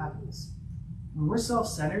measuring of happiness. When we're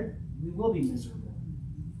self-centered, we will be miserable.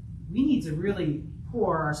 We need to really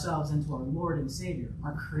pour ourselves into our Lord and Savior,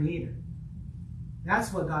 our Creator.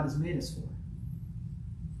 That's what God has made us for.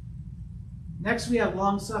 Next, we have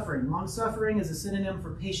long-suffering. Long-suffering is a synonym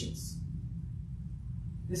for patience.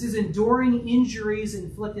 This is enduring injuries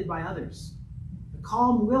inflicted by others. A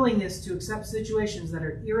calm willingness to accept situations that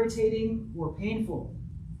are irritating or painful.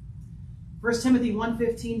 1 Timothy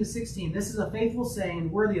 1:15-16, this is a faithful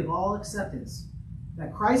saying worthy of all acceptance,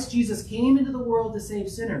 that Christ Jesus came into the world to save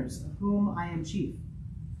sinners, of whom I am chief.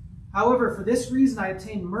 However, for this reason I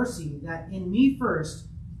obtained mercy, that in me first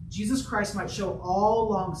Jesus Christ might show all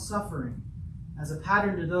long-suffering as a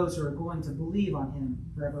pattern to those who are going to believe on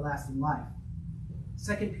him for everlasting life.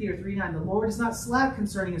 2 Peter 3:9, the Lord is not slack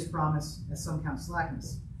concerning his promise, as some count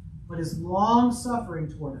slackness, but is long-suffering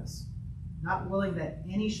toward us, not willing that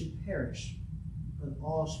any should perish, but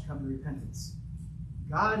all should come to repentance.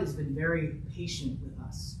 God has been very patient with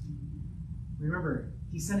us. Remember,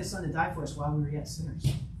 he sent his son to die for us while we were yet sinners.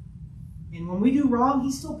 And when we do wrong,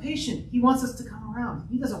 he's still patient. He wants us to come around.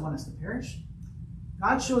 He doesn't want us to perish.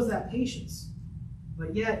 God shows that patience.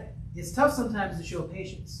 But yet, it's tough sometimes to show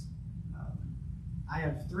patience. I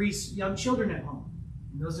have 3 young children at home.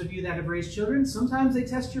 And those of you that have raised children, sometimes they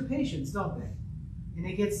test your patience, don't they? And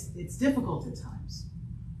it's difficult at times.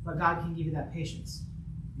 But God can give you that patience.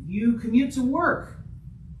 If you commute to work,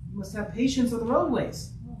 you must have patience on the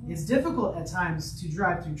roadways. It's difficult at times to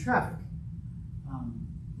drive through traffic.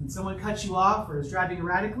 When someone cuts you off or is driving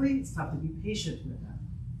erratically, it's tough to be patient with them.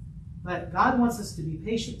 But God wants us to be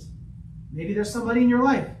patient. Maybe there's somebody in your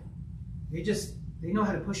life. They know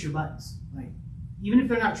how to push your buttons. Like, even if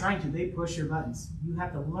they're not trying to, they push your buttons. You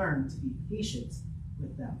have to learn to be patient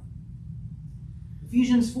with them.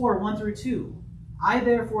 Ephesians 4:1-2. I,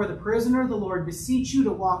 therefore, the prisoner of the Lord, beseech you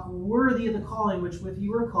to walk worthy of the calling which with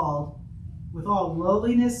you are called, with all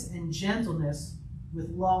lowliness and gentleness, with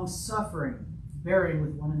long suffering, bearing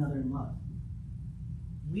with one another in love.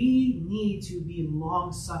 We need to be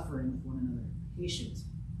long-suffering with one another, patient.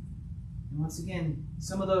 And once again,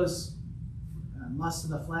 some of those lusts of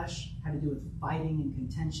the flesh had to do with fighting and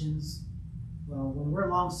contentions. Well, when we're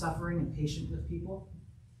long-suffering and patient with people,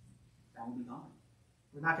 that will be gone.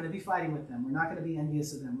 We're not going to be fighting with them. We're not going to be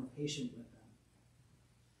envious of them. We're patient with them.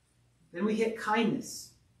 Then we hit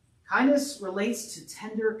kindness. Kindness relates to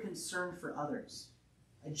tender concern for others.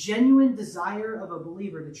 A genuine desire of a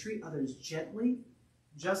believer to treat others gently,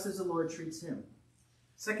 just as the Lord treats him.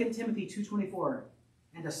 2 Timothy 2:24,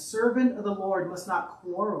 and a servant of the Lord must not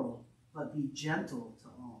quarrel, but be gentle to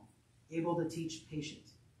all, able to teach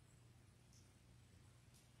patience.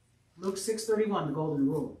 Luke 6:31, the golden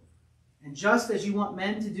rule. And just as you want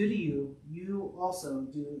men to do to you, you also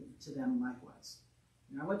do to them likewise.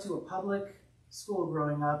 I went to a public school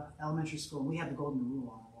growing up, elementary school, and we had the golden rule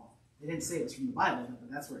on the wall. They didn't say it was from the Bible,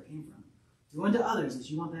 but that's where it came from. Do unto others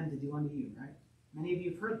as you want them to do unto you, right? Many of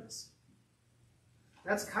you have heard this.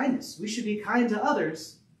 That's kindness. We should be kind to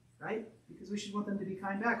others, right? Because we should want them to be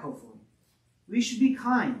kind back, hopefully. We should be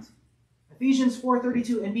kind. Ephesians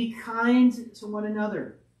 4:32, and be kind to one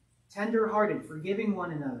another, tender-hearted, forgiving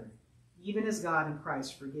one another, even as God in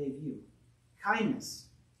Christ forgave you. Kindness.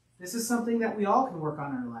 This is something that we all can work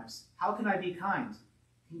on in our lives. How can I be kind?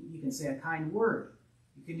 You can say a kind word.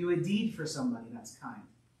 You can do a deed for somebody that's kind.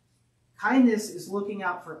 Kindness is looking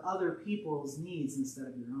out for other people's needs instead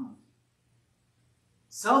of your own.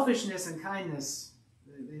 Selfishness and kindness,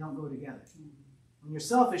 they don't go together. When you're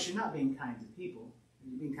selfish, you're not being kind to people.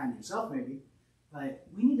 You're being kind to yourself, maybe. But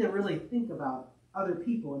we need to really think about other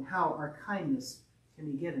people and how our kindness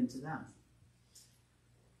can be given to them.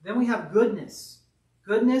 Then we have goodness.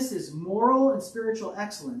 Goodness is moral and spiritual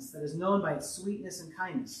excellence that is known by its sweetness and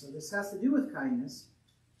kindness. So this has to do with kindness,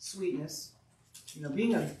 sweetness,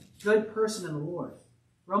 being a good person in the Lord.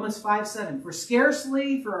 Romans 5:7, for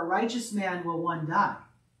scarcely for a righteous man will one die,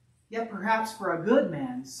 yet perhaps for a good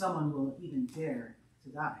man someone will even dare to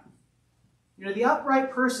die. The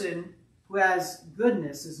upright person who has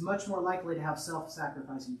goodness is much more likely to have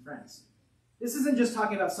self-sacrificing friends. This isn't just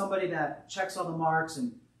talking about somebody that checks all the marks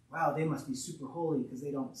and, wow, they must be super holy because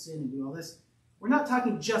they don't sin and do all this. We're not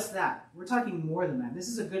talking just that. We're talking more than that. This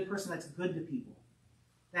is a good person that's good to people,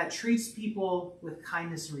 that treats people with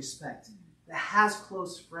kindness and respect, that has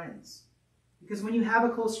close friends. Because when you have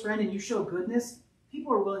a close friend and you show goodness,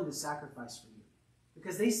 people are willing to sacrifice for you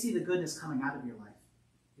because they see the goodness coming out of your life.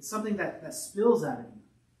 It's something that spills out of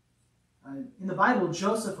you. In the Bible,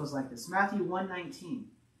 Joseph was like this. Matthew 1:19.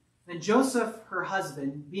 Then Joseph, her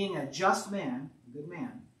husband, being a just man, a good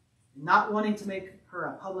man, and not wanting to make her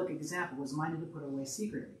a public example, was minded to put her away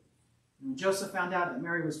secretly. And when Joseph found out that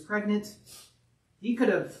Mary was pregnant, he could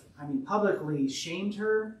have, publicly shamed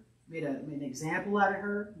her, made an example out of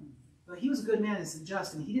her, but he was a good man and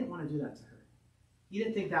just, and he didn't want to do that to her. He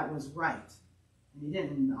didn't think that was right. And he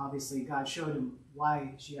didn't, and obviously God showed him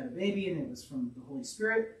why she had a baby, and it was from the Holy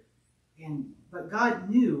Spirit. But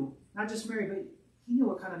God knew, not just Mary, but he knew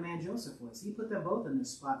what kind of man Joseph was. He put them both in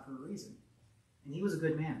this spot for a reason. And he was a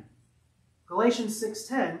good man. Galatians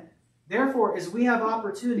 6:10, Therefore, as we have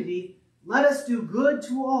opportunity, let us do good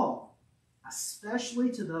to all,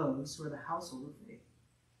 especially to those who are the household of faith.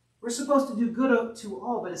 We're supposed to do good to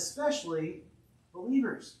all, but especially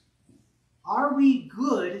believers. Are we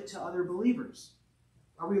good to other believers?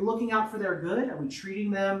 Are we looking out for their good? Are we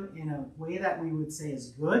treating them in a way that we would say is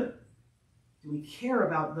good? Do we care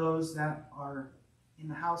about those that are in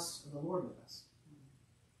the house of the Lord with us?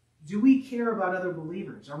 Do we care about other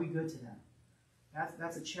believers? Are we good to them?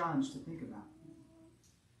 That's a challenge to think about.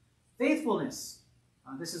 Faithfulness.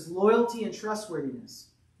 This is loyalty and trustworthiness.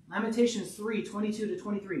 Lamentations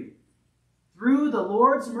 3:22-23. Through the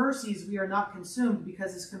Lord's mercies we are not consumed,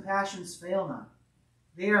 because his compassions fail not.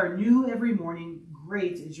 They are new every morning.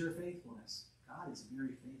 Great is your faithfulness. God is very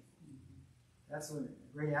faithful. That's a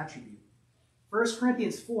great attribute. 1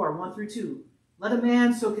 Corinthians 4:1-2. Let a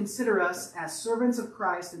man so consider us as servants of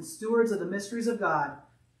Christ and stewards of the mysteries of God.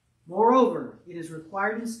 Moreover, it is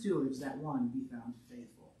required in stewards that one be found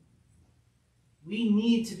faithful. We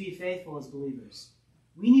need to be faithful as believers.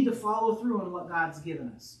 We need to follow through on what God's given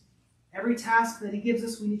us. Every task that he gives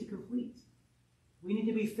us, we need to complete. We need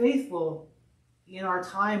to be faithful in our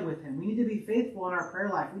time with him. We need to be faithful in our prayer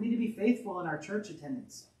life. We need to be faithful in our church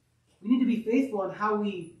attendance. We need to be faithful in how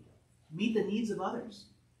we meet the needs of others.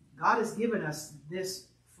 God has given us this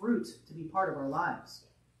fruit to be part of our lives.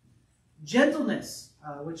 Gentleness,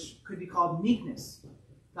 which could be called meekness.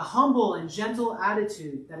 The humble and gentle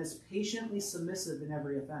attitude that is patiently submissive in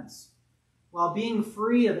every offense, while being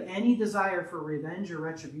free of any desire for revenge or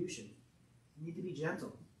retribution. We need to be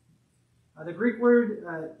gentle. The Greek word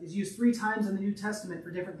is used 3 times in the New Testament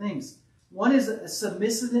for different things. One is a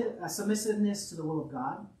submissiveness to the will of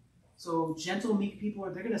God. So gentle, meek people,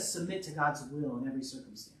 they're going to submit to God's will in every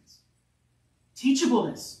circumstance.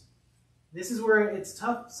 Teachableness. This is where it's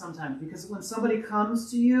tough sometimes, because when somebody comes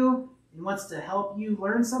to you and wants to help you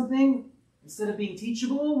learn something, instead of being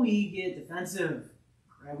teachable, we get defensive.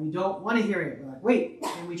 Right? We don't want to hear it. We're like, wait,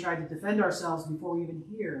 and we try to defend ourselves before we even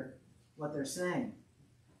hear what they're saying.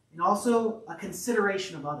 And also a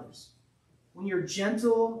consideration of others. When you're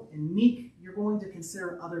gentle and meek, you're going to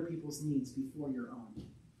consider other people's needs before your own.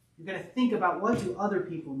 You're going to think about, what do other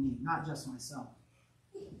people need, not just myself.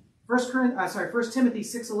 1 Timothy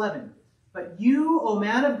 6:11. But you, O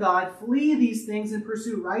man of God, flee these things and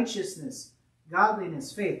pursue righteousness,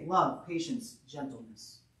 godliness, faith, love, patience,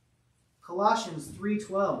 gentleness. Colossians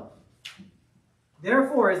 3:12.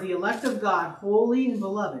 Therefore, as the elect of God, holy and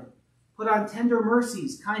beloved, put on tender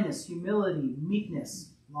mercies, kindness, humility,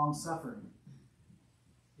 meekness, long-suffering.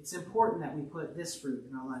 It's important that we put this fruit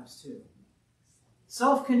in our lives too.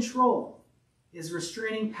 Self-control is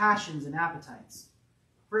restraining passions and appetites.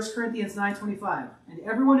 1 Corinthians 9:25. And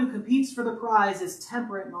everyone who competes for the prize is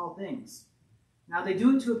temperate in all things. Now they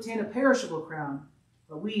do it to obtain a perishable crown,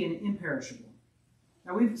 but we an imperishable.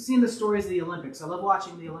 Now we've seen the stories of the Olympics. I love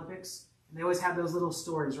watching the Olympics. And they always have those little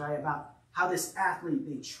stories, right, about how this athlete,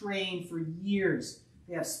 they train for years.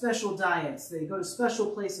 They have special diets. They go to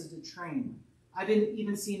special places to train. I've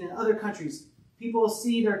even seen in other countries, people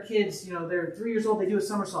see their kids, they're 3 years old, they do a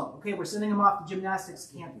somersault. Okay, we're sending them off to gymnastics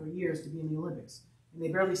camp for years to be in the Olympics. And they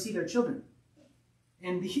barely see their children.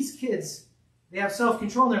 And these kids, they have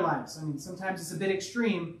self-control in their lives. I mean, sometimes it's a bit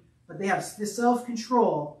extreme, but they have this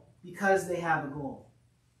self-control because they have a goal.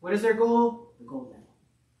 What is their goal? The gold medal.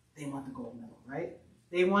 They want the gold medal, right?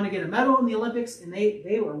 They want to get a medal in the Olympics, and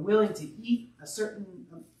they are willing to eat a certain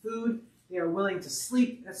food. They are willing to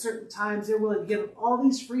sleep at certain times. They're willing to give up all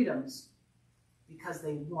these freedoms because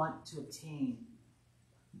they want to obtain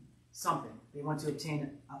something. They want to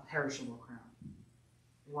obtain a perishable crown.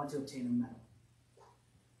 They want to obtain a medal.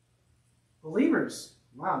 Believers,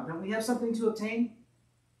 wow, don't we have something to obtain?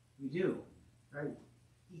 We do, right?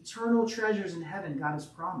 Eternal treasures in heaven God has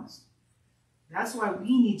promised. That's why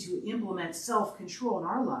we need to implement self-control in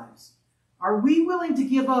our lives. Are we willing to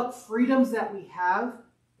give up freedoms that we have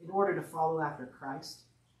in order to follow after Christ?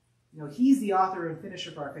 He's the author and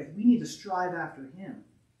finisher of our faith. We need to strive after him.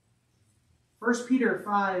 1 Peter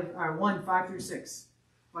 1:5-6.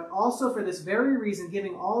 But also for this very reason,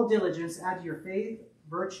 giving all diligence, add to your faith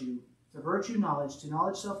virtue, to virtue knowledge, to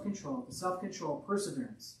knowledge self-control, to self-control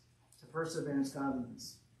perseverance, to perseverance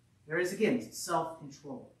godliness. There is again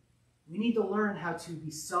self-control. We need to learn how to be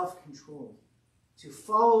self-controlled, to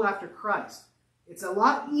follow after Christ. It's a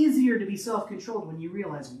lot easier to be self-controlled when you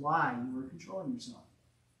realize why you are controlling yourself.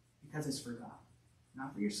 Because it's for God.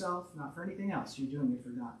 Not for yourself, not for anything else. You're doing it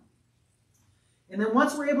for God. And then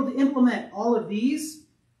once we're able to implement all of these,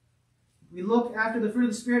 we look after the fruit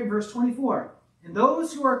of the Spirit in verse 24. And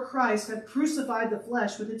those who are Christ have crucified the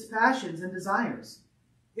flesh with its passions and desires.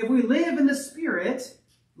 If we live in the Spirit,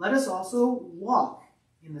 let us also walk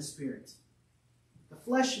in the Spirit. The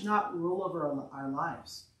flesh should not rule over our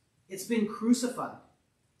lives. It's been crucified.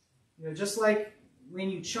 Just like when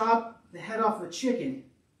you chop the head off a chicken,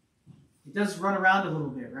 it does run around a little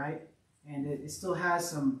bit, right? And it still has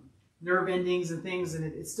some nerve endings and things, and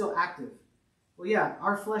it's still active. Well, yeah,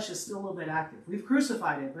 our flesh is still a little bit active. We've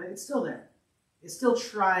crucified it, but it's still there. It's still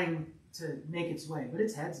trying to make its way, but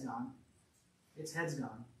its head's gone. Its head's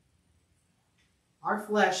gone. Our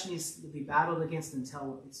flesh needs to be battled against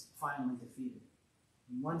until it's finally defeated.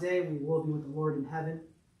 And one day we will be with the Lord in heaven,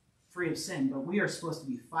 free of sin, but we are supposed to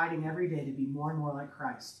be fighting every day to be more and more like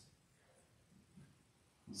Christ.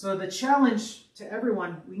 So the challenge to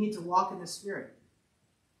everyone, we need to walk in the Spirit.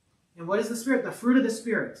 And what is the Spirit? The fruit of the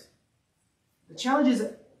Spirit. The challenge is,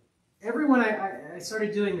 everyone, I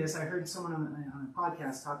started doing this, I heard someone on a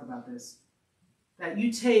podcast talk about this, that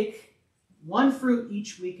you take one fruit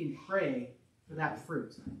each week and pray for that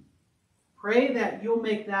fruit. Pray that you'll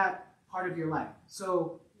make that part of your life.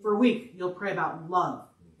 So for a week, you'll pray about love.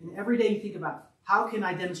 And every day you think about, how can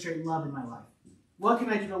I demonstrate love in my life? What can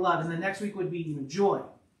I do to love? And the next week would be joy.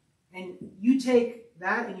 And you take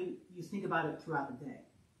that and you think about it throughout the day.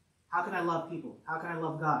 How can I love people? How can I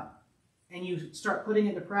love God? And you start putting it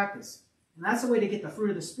into practice. And that's the way to get the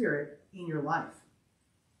fruit of the Spirit in your life.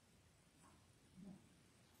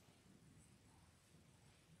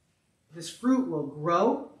 This fruit will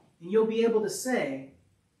grow, and you'll be able to say,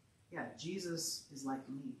 yeah, Jesus is like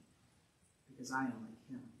me, because I am like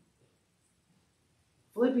him.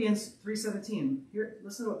 Philippians 3:17. Here,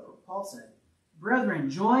 listen to what Paul said. Brethren,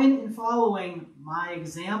 join in following my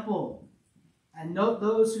example, and note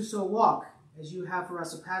those who so walk, as you have for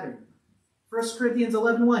us a pattern. 1 Corinthians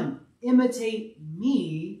 11:1. Imitate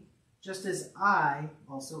me, just as I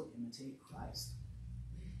also imitate Christ.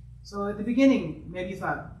 So at the beginning, maybe you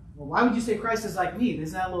thought, well, why would you say Christ is like me?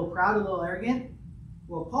 Isn't that a little proud, a little arrogant?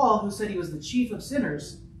 Well, Paul, who said he was the chief of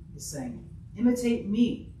sinners, is saying, imitate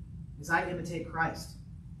me as I imitate Christ.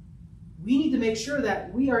 We need to make sure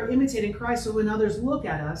that we are imitating Christ so when others look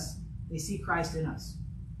at us, they see Christ in us.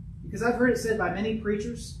 Because I've heard it said by many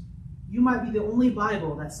preachers, you might be the only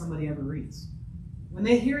Bible that somebody ever reads. When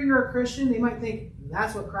they hear you're a Christian, they might think,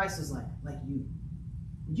 that's what Christ is like you.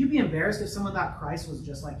 Would you be embarrassed if someone thought Christ was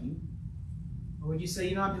just like you? Or would you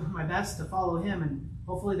say, I'm doing my best to follow him, and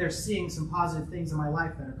hopefully they're seeing some positive things in my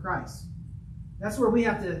life that are Christ? That's where we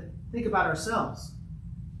have to think about ourselves.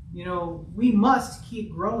 We must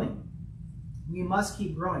keep growing. We must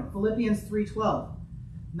keep growing. Philippians 3:12.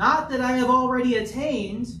 Not that I have already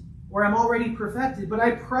attained or am already perfected, but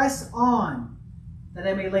I press on that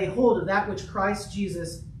I may lay hold of that which Christ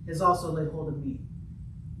Jesus has also laid hold of me.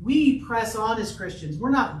 We press on as Christians. We're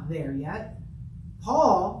not there yet.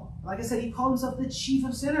 Paul, like I said, he called himself the chief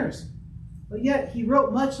of sinners. But yet he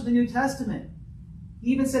wrote much of the New Testament.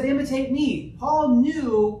 He even said, imitate me. Paul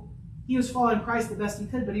knew he was following Christ the best he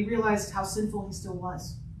could, but he realized how sinful he still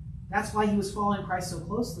was. That's why he was following Christ so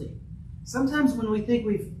closely. Sometimes when we think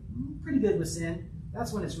we're pretty good with sin,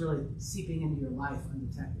 that's when it's really seeping into your life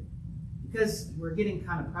undetected. Because we're getting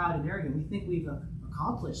kind of proud and arrogant. We think we've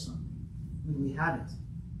accomplished something when we haven't.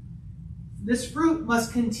 This fruit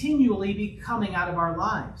must continually be coming out of our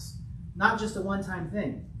lives, not just a one-time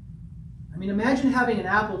thing. Imagine having an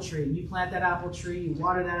apple tree. You plant that apple tree, you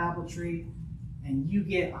water that apple tree, and you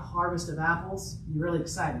get a harvest of apples. You're really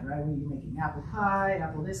excited, right? When you're making apple pie,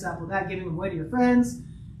 apple this, apple that, giving them away to your friends.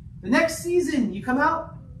 The next season, you come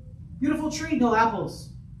out, beautiful tree, no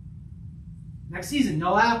apples. Next season,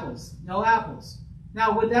 no apples, no apples.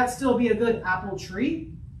 Now, would that still be a good apple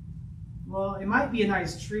tree? Well, it might be a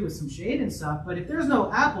nice tree with some shade and stuff, but if there's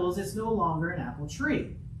no apples, it's no longer an apple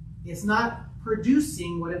tree. It's not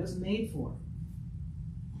producing what it was made for.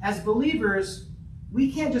 As believers,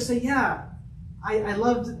 we can't just say, yeah, I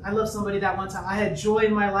loved somebody that one time. I had joy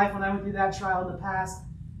in my life when I went through that trial in the past.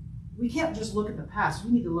 We can't just look at the past.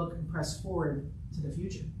 We need to look and press forward to the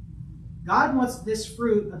future. God wants this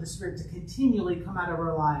fruit of the Spirit to continually come out of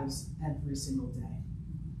our lives every single day.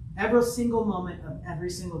 Every single moment of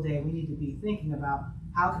every single day, we need to be thinking about,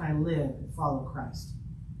 how can I live and follow Christ?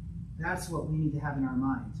 That's what we need to have in our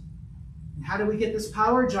mind. And how do we get this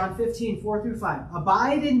power? John 15:4-5.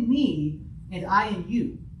 Abide in me, and I in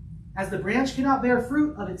you. As the branch cannot bear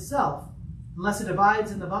fruit of itself unless it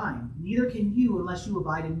abides in the vine, neither can you unless you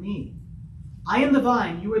abide in me. I am the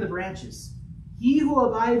vine, you are the branches. He who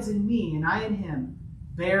abides in me, and I in him,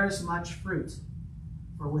 bears much fruit.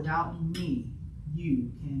 For without me,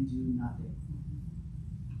 you can do nothing.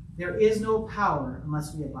 There is no power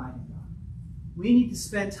unless we abide in God. We need to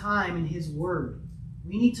spend time in his word.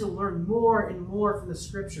 We need to learn more and more from the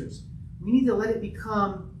scriptures. We need to let it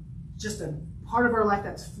become just a part of our life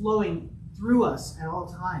that's flowing through us at all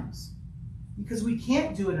times. Because we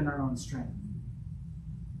can't do it in our own strength.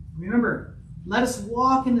 Remember, let us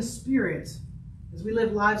walk in the Spirit as we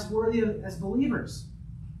live lives worthy as believers.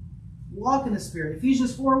 Walk in the Spirit.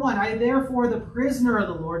 Ephesians 4:1, I therefore, the prisoner of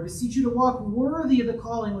the Lord, beseech you to walk worthy of the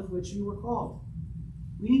calling with which you were called.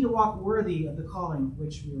 We need to walk worthy of the calling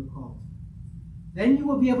which we were called. Then you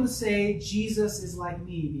will be able to say, Jesus is like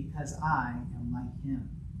me because I am like him.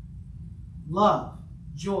 Love,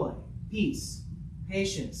 joy, peace,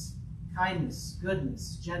 patience, kindness,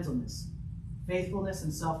 goodness, gentleness, faithfulness,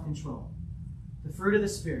 and self-control. The fruit of the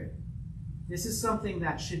Spirit. This is something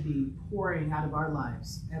that should be pouring out of our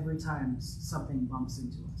lives every time something bumps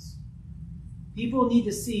into us. People need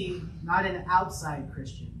to see not an outside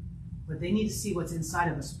Christian, but they need to see what's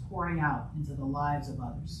inside of us pouring out into the lives of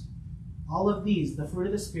others. All of these, the fruit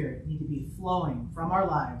of the Spirit, need to be flowing from our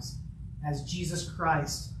lives as Jesus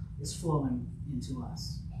Christ is flowing into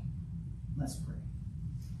us. Let's pray.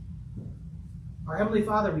 Our Heavenly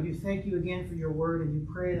Father, we do thank you again for your word, and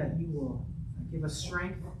we pray that you will give us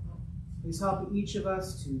strength. Please help each of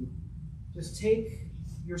us to just take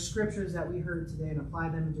your scriptures that we heard today and apply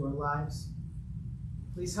them into our lives.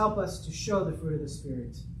 Please help us to show the fruit of the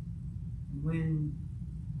Spirit. And when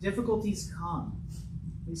difficulties come,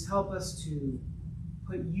 please help us to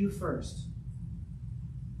put you first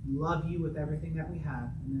and love you with everything that we have,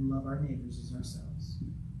 and then love our neighbors as ourselves.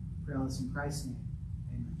 Pray all this in Christ's name.